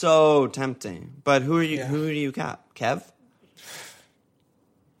it's so tempting. But who do you got? Kev?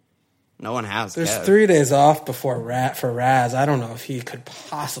 No one has. There's Kev. 3 days off before for Raz. I don't know if he could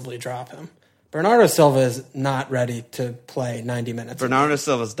possibly drop him. Bernardo Silva is not ready to play 90 minutes. Bernardo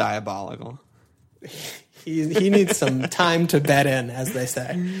Silva's diabolical. He needs some time to bed in, as they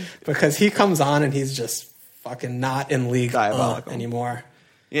say, because he comes on and he's just fucking not in league anymore.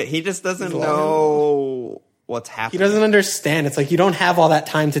 Yeah, he just doesn't know what's happening. He doesn't understand. It's like you don't have all that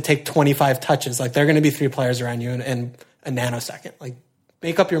time to take 25 touches. Like, there are going to be 3 players around you in a nanosecond. Like,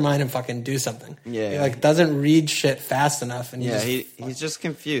 make up your mind and fucking do something. Yeah. He, like, doesn't read shit fast enough. And he's just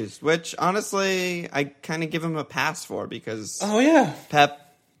confused, which, honestly, I kind of give him a pass for because Pep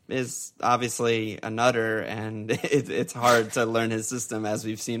is obviously a nutter, and it's hard to learn his system, as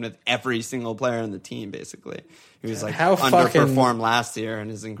we've seen with every single player in the team, basically. He was like underperformed last year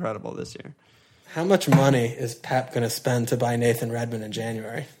and is incredible this year. How much money is Pep going to spend to buy Nathan Redmond in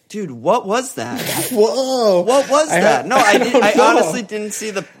January? Dude, what was that? Whoa. What was that? I honestly didn't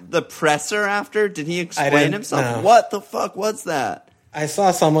see the presser after. Did he explain himself? No. What the fuck was that? I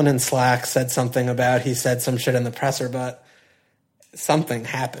saw someone in Slack said something about he said some shit in the presser, but something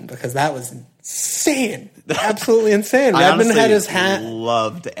happened because that was insane. Absolutely insane. Redmond had his hand.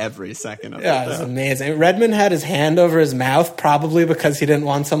 Loved every second of it. Yeah, it was amazing. Redmond had his hand over his mouth, probably because he didn't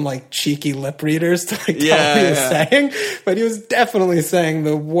want some like cheeky lip readers to tell what he was saying. But he was definitely saying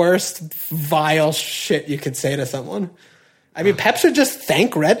the worst, vile shit you could say to someone. I mean, Pep should just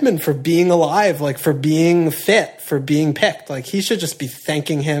thank Redmond for being alive, like for being fit, for being picked. Like, he should just be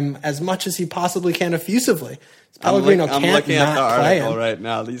thanking him as much as he possibly can effusively. Pellegrino I'm can't looking at the article him. right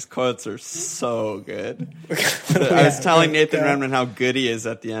now. These quotes are so good. I was telling Nathan Redmond how good he is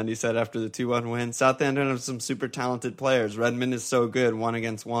at the end. He said after the 2-1 win, Southampton have some super talented players. Redmond is so good,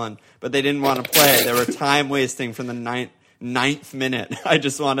 1-against-1. But they didn't want to play. They were time wasting from the ninth minute. I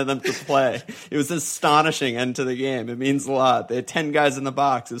just wanted them to play. It was astonishing end to the game. It means a lot. They had 10 guys in the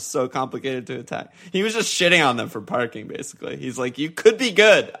box. It was so complicated to attack. He was just shitting on them for parking, basically. He's like, you could be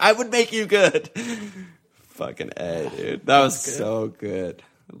good. I would make you good. Fucking A, dude. That was so good.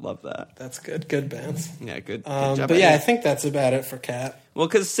 I love that. That's good. Good bands. Yeah, good job. But yeah, I think that's about it for Cat. Well,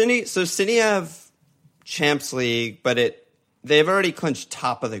 because City have Champs League, but they've already clinched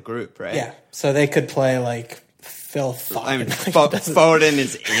top of the group, right? Yeah, so they could play like Phil Foden. I mean, Foden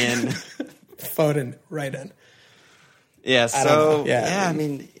is in. Foden right in. Yeah, so I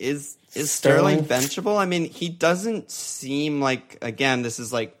mean, is Sterling benchable? I mean, he doesn't seem like, again, this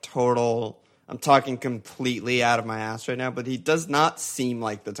is like total, I'm talking completely out of my ass right now, but he does not seem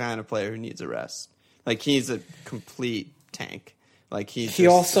like the kind of player who needs a rest. Like, he's a complete tank. Like, he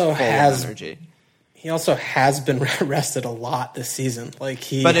also has energy. He also has been rested a lot this season. Like,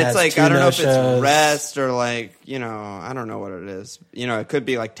 but it's like, I don't know if it's rest or like, I don't know what it is. It could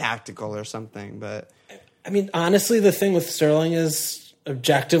be like tactical or something, but I mean, honestly, the thing with Sterling is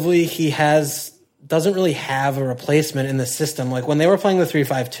objectively, he doesn't really have a replacement in the system. Like, when they were playing the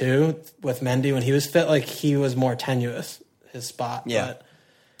 3-5-2 with Mendy, when he was fit, like, he was more tenuous, his spot. Yeah. But,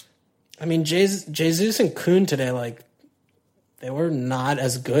 I mean, Jesus and Kuhn today, like, they were not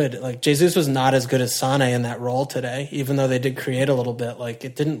as good. Like, Jesus was not as good as Sane in that role today, even though they did create a little bit. Like,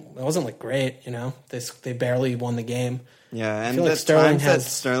 it wasn't, like, great, They barely won the game. Yeah, and the times that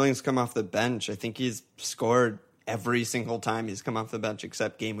Sterling's come off the bench, I think he's scored every single time he's come off the bench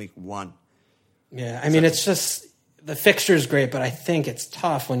except game week 1. Yeah, I mean, it's just the fixture is great, but I think it's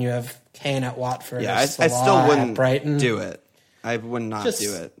tough when you have Kane at Watford. Yeah, I still wouldn't do it. I would not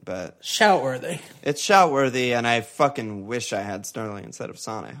do it, but shout-worthy. It's shout-worthy, and I fucking wish I had Sterling instead of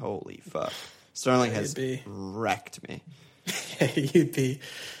Sane. Holy fuck. Sterling has wrecked me. You'd be...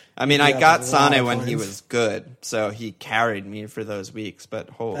 I mean, I got Sane when he was good, so he carried me for those weeks, but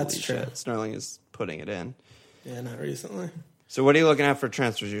holy shit, Sterling is putting it in. Yeah, not recently. So what are you looking at for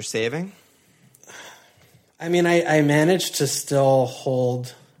transfers? You're saving? I mean, I managed to still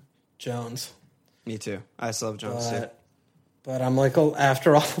hold Jones. Me too. I still have Jones too. But I'm like,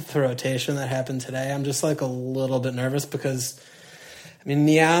 after all the rotation that happened today, I'm just like a little bit nervous because, I mean,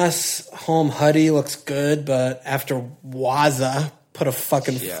 Nias, home Huddy looks good, but after Waza put a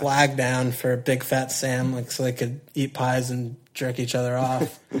fucking flag down for Big Fat Sam, like so they could eat pies and jerk each other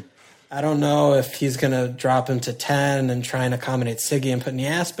off. I don't know if he's going to drop him to 10 and try and accommodate Siggy and put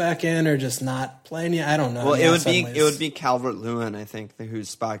Nias back in or just not play Nias. I don't know. Well, it would be Calvert-Lewin, I think, whose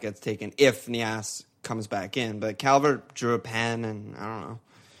spot gets taken if Nias comes back in. But Calvert drew a pen, and I don't know.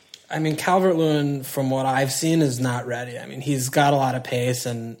 I mean, Calvert-Lewin, from what I've seen, is not ready. I mean, he's got a lot of pace,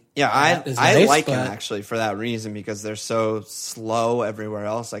 and I like him actually for that reason because they're so slow everywhere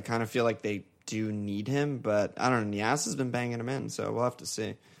else. I kind of feel like they do need him, but I don't know. Nias has been banging him in, so we'll have to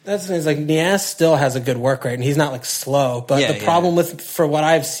see. That's the thing. Is like Nias still has a good work rate, and he's not like slow. But the problem for what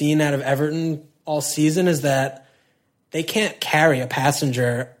I've seen out of Everton all season is that they can't carry a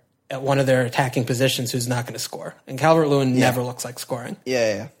passenger at one of their attacking positions who's not going to score. And Calvert-Lewin never looks like scoring.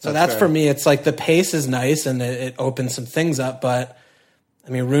 Yeah. So that's for me. It's like the pace is nice and it opens some things up. But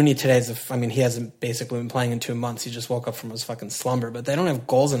I mean, Rooney today he hasn't basically been playing in 2 months. He just woke up from his fucking slumber. But they don't have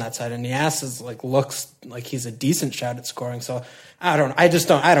goals on that side. And Nias is looks like he's a decent shot at scoring. So I don't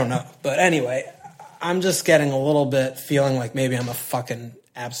know. But anyway, I'm just getting a little bit feeling like maybe I'm a fucking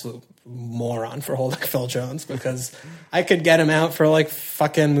absolute moron for holding Phil Jones because I could get him out for like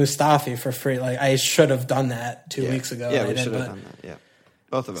fucking Mustafi for free. Like I should have done that 2 weeks ago. Yeah, we should have done that. Yeah,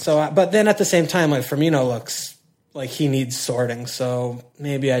 both of us. So, but then at the same time, like Firmino looks like he needs sorting. So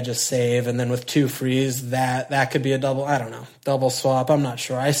maybe I just save, and then with 2 frees, that could be a double. I don't know, double swap. I'm not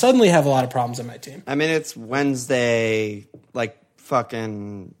sure. I suddenly have a lot of problems in my team. I mean, it's Wednesday. Like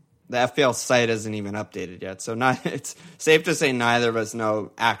fucking. The FPL site isn't even updated yet, so it's safe to say neither of us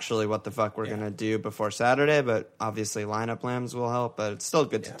know actually what the fuck we're going to do before Saturday, but obviously lineup lambs will help, but it's still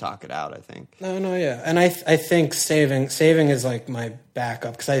good to talk it out, I think. No, yeah. And I think saving is like my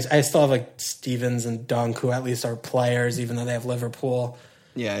backup, because I still have like Stevens and Dunk, who at least are players, even though they have Liverpool.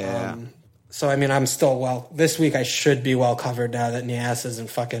 Yeah. So, I mean, I'm still this week I should be well covered now that Nias isn't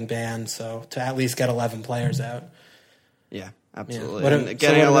fucking banned, so to at least get 11 players out. Yeah. Absolutely. Yeah.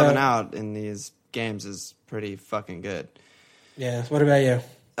 Getting 11 out in these games is pretty fucking good. Yeah. What about you?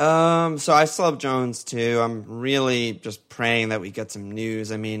 So I still have Jones too. I'm really just praying that we get some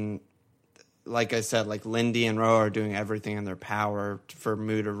news. I mean, like I said, like Lindy and Rowe are doing everything in their power for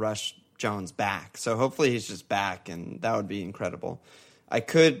Mu to rush Jones back. So hopefully he's just back, and that would be incredible. I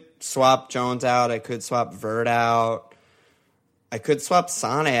could swap Jones out. I could swap Vert out. I could swap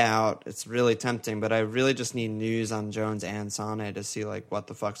Sane out. It's really tempting, but I really just need news on Jones and Sane to see like what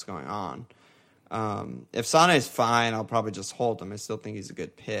the fuck's going on. If Sane's fine, I'll probably just hold him. I still think he's a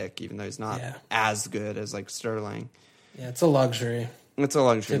good pick, even though he's not as good as like Sterling. Yeah, it's a luxury. It's a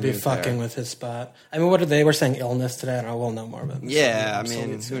luxury to be fucking with his spot. I mean, what they were saying illness today? I don't know. We'll know more about this. Yeah, I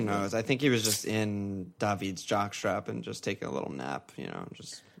mean, who knows? I think he was just in David's jockstrap and just taking a little nap. You know,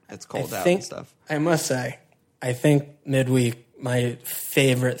 just it's cold out and stuff. I must say, I think midweek, my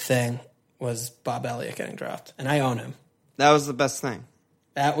favorite thing was Bob Elliott getting dropped, and I own him. That was the best thing.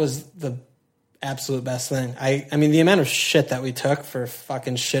 That was the absolute best thing. I mean, the amount of shit that we took for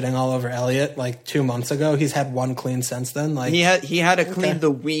fucking shitting all over Elliott like 2 months ago, he's had one clean since then. Like he had a clean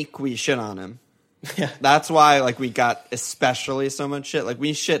the week we shit on him. Yeah, that's why like we got especially so much shit. Like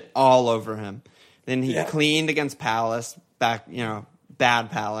we shit all over him. Then he cleaned against Palace, bad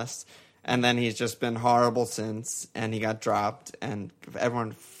Palace. And then he's just been horrible since, and he got dropped, and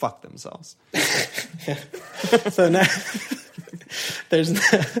everyone fucked themselves. So now, there's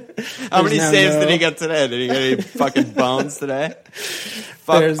how many saves did he get today? Did he get any fucking bones today?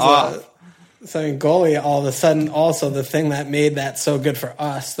 Fuck off. So in goalie, all of a sudden, also the thing that made that so good for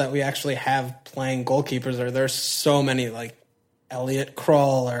us that we actually have playing goalkeepers are there's so many like Elliot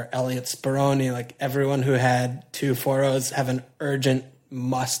Kroll or Elliot Speroni, like everyone who had 2 4-0s have an urgent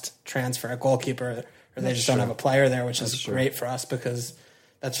must transfer a goalkeeper, or they just don't have a player there, which is great for us because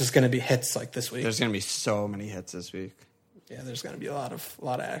that's just going to be hits like this week. There's going to be so many hits this week. Yeah, there's going to be a lot of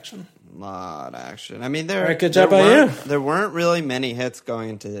action. I mean, good job by you. There weren't really many hits going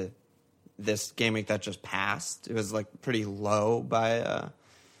into this game week that just passed. It was like pretty low by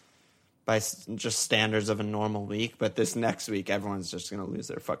just standards of a normal week. But this next week, everyone's just going to lose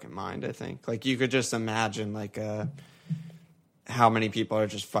their fucking mind, I think. Like, you could just imagine, like, how many people are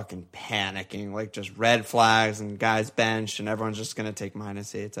just fucking panicking, like just red flags and guys benched, and everyone's just going to take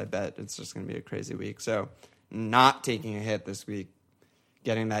 -8s. I bet it's just going to be a crazy week. So not taking a hit this week,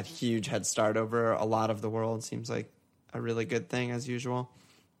 getting that huge head start over a lot of the world seems like a really good thing as usual.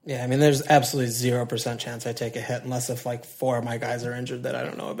 Yeah, I mean, there's absolutely 0% chance I take a hit unless if like 4 of my guys are injured that I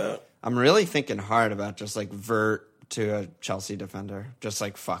don't know about. I'm really thinking hard about just like vert to a Chelsea defender. Just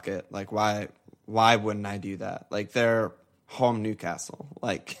like, fuck it. Like, why wouldn't I do that? Like, they're home Newcastle.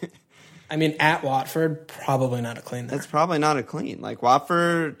 Like, I mean, at Watford, probably not a clean there. It's probably not a clean. Like,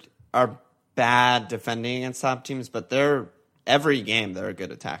 Watford are bad defending against top teams, but every game they're a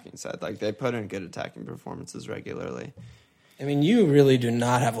good attacking side. Like, they put in good attacking performances regularly. I mean, you really do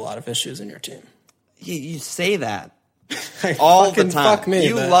not have a lot of issues in your team. You say that all the time. Fuck me,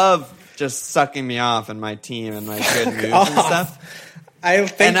 you love just sucking me off in my team and my good moves and stuff. I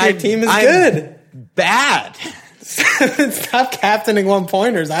think your team is good. Bad. Stop captaining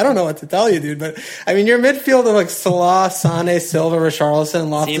 1-pointers. I don't know what to tell you, dude. But I mean, your midfield of like Salah, Sane, Silva, Richarlison,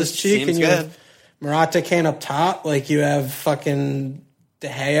 Loftus-Cheek, and you have Morata, Kane up top. Like, you have fucking De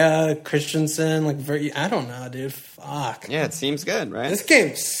Gea, Christensen. Like, I don't know, dude. Fuck. Yeah, it seems good, right? This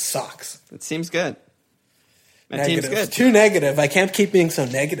game sucks. It seems good. My negative. team's good. Too negative. I can't keep being so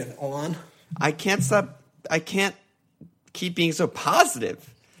negative. Hold on. I can't keep being so positive.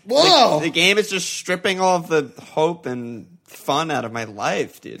 Whoa! The game is just stripping all of the hope and fun out of my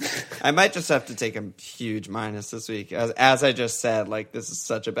life, dude. I might just have to take a huge minus this week. As I just said, like, this is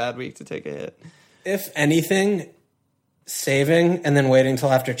such a bad week to take a hit. If anything, saving and then waiting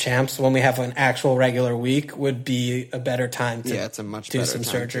till after champs when we have an actual regular week would be a better time to it's a much do better some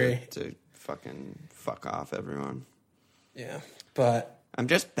time surgery. To fucking fuck off everyone. Yeah, but I'm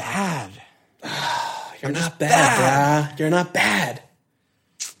just bad. You're not bad, brah. You're not bad.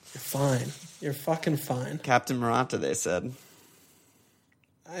 You're fine. You're fucking fine. Captain Morata, they said.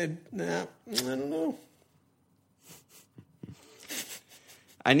 I don't know.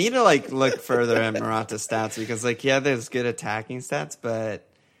 I need to like look further at Morata's stats because like, yeah, there's good attacking stats, but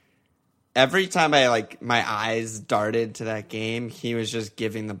every time my eyes darted to that game, he was just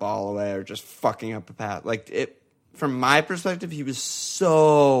giving the ball away or just fucking up a pass. Like, from my perspective, he was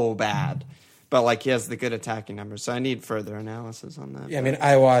so bad. But like, he has the good attacking numbers, so I need further analysis on that. Yeah, I mean,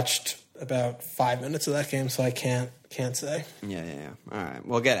 I watched about 5 minutes of that game, so I can't say. Yeah. All right,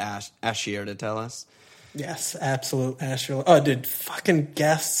 we'll get Ashir to tell us. Yes, absolute Ashir. Oh, dude, fucking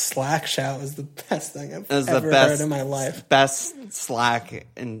guest Slack shout was the best thing I've ever heard in my life. Best Slack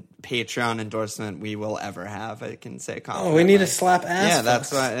and Patreon endorsement we will ever have. I can say confidently. Oh, we need to slap ass. Yeah,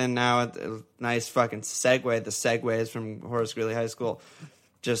 that's why. And now a nice fucking segue. The segues from Horace Greeley High School,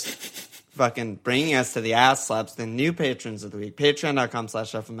 just fucking bringing us to the ass slaps. The new patrons of the week.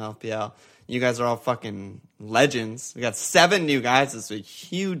 Patreon.com/FMLPL. You guys are all fucking legends. We got 7 new guys this week.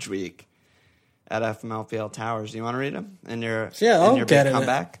 Huge week at FMLPL Towers. Do you want to read them? I'll big get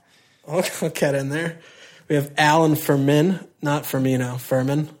comeback? I'll get in there. We have Alan Furman, not Firmino,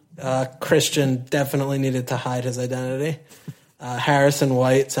 Furman. Christian definitely needed to hide his identity. Harrison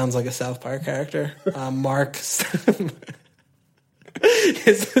White sounds like a South Park character. Mark.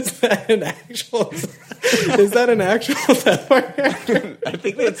 Is that an actual South Park character? I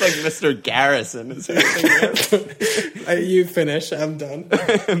think it's like Mr. Garrison. Is You finish. I'm done.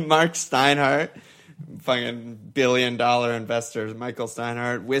 Mark Steinhardt, fucking $1 billion investor. Michael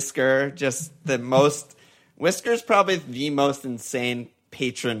Steinhardt. Whisker, Whisker's probably the most insane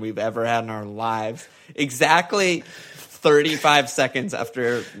patron we've ever had in our lives. Exactly 35 seconds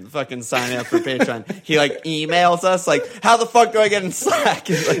after fucking signing up for Patreon, he like emails us like, how the fuck do I get in Slack?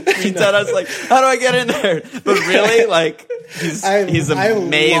 He's like, tweets at us like, how do I get in there? But really, like, he's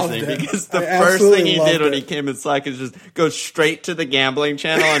amazing because the first thing he did when he came in Slack is just go straight to the gambling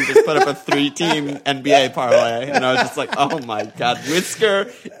channel and just put up a 3-team NBA parlay. And I was just like, oh my God,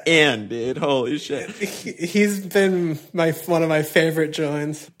 Whisker in, dude. Holy shit. He's been one of my favorite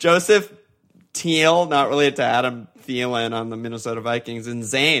joins. Joseph Teal, not related to Adam Thielen on the Minnesota Vikings, and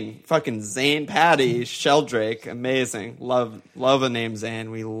Zane Patty, Sheldrake, amazing. Love a name Zane.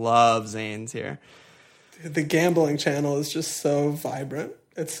 We love Zanes here. The gambling channel is just so vibrant.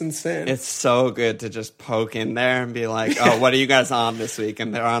 It's insane. It's so good to just poke in there and be like, oh, what are you guys on this week?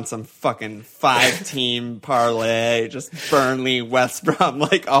 And they're on some fucking 5-team parlay, just Burnley, West Brom,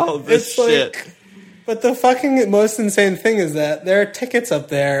 like all of this shit. But the fucking most insane thing is that there are tickets up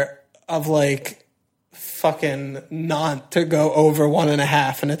there of like fucking not to go over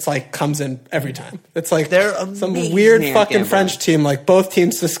 1.5, and it's like comes in every time. It's like they're some weird fucking French team, like both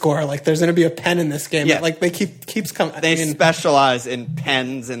teams to score. Like there's gonna be a pen in this game. Yeah. Like they keeps coming. They specialize in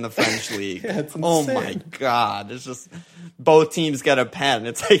pens in the French league. Yeah, it's oh insane. my god! It's just both teams get a pen.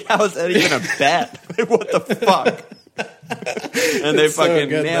 It's like, how is that even a bet? Like, what the fuck? And they fucking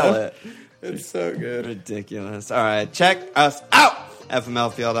nail it. It's so good. Ridiculous. All right, check us out.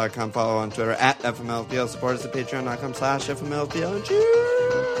 FMLPL.com. Follow on Twitter at FMLPL. Support us at Patreon.com/FMLPL.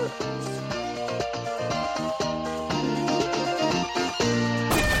 Cheers.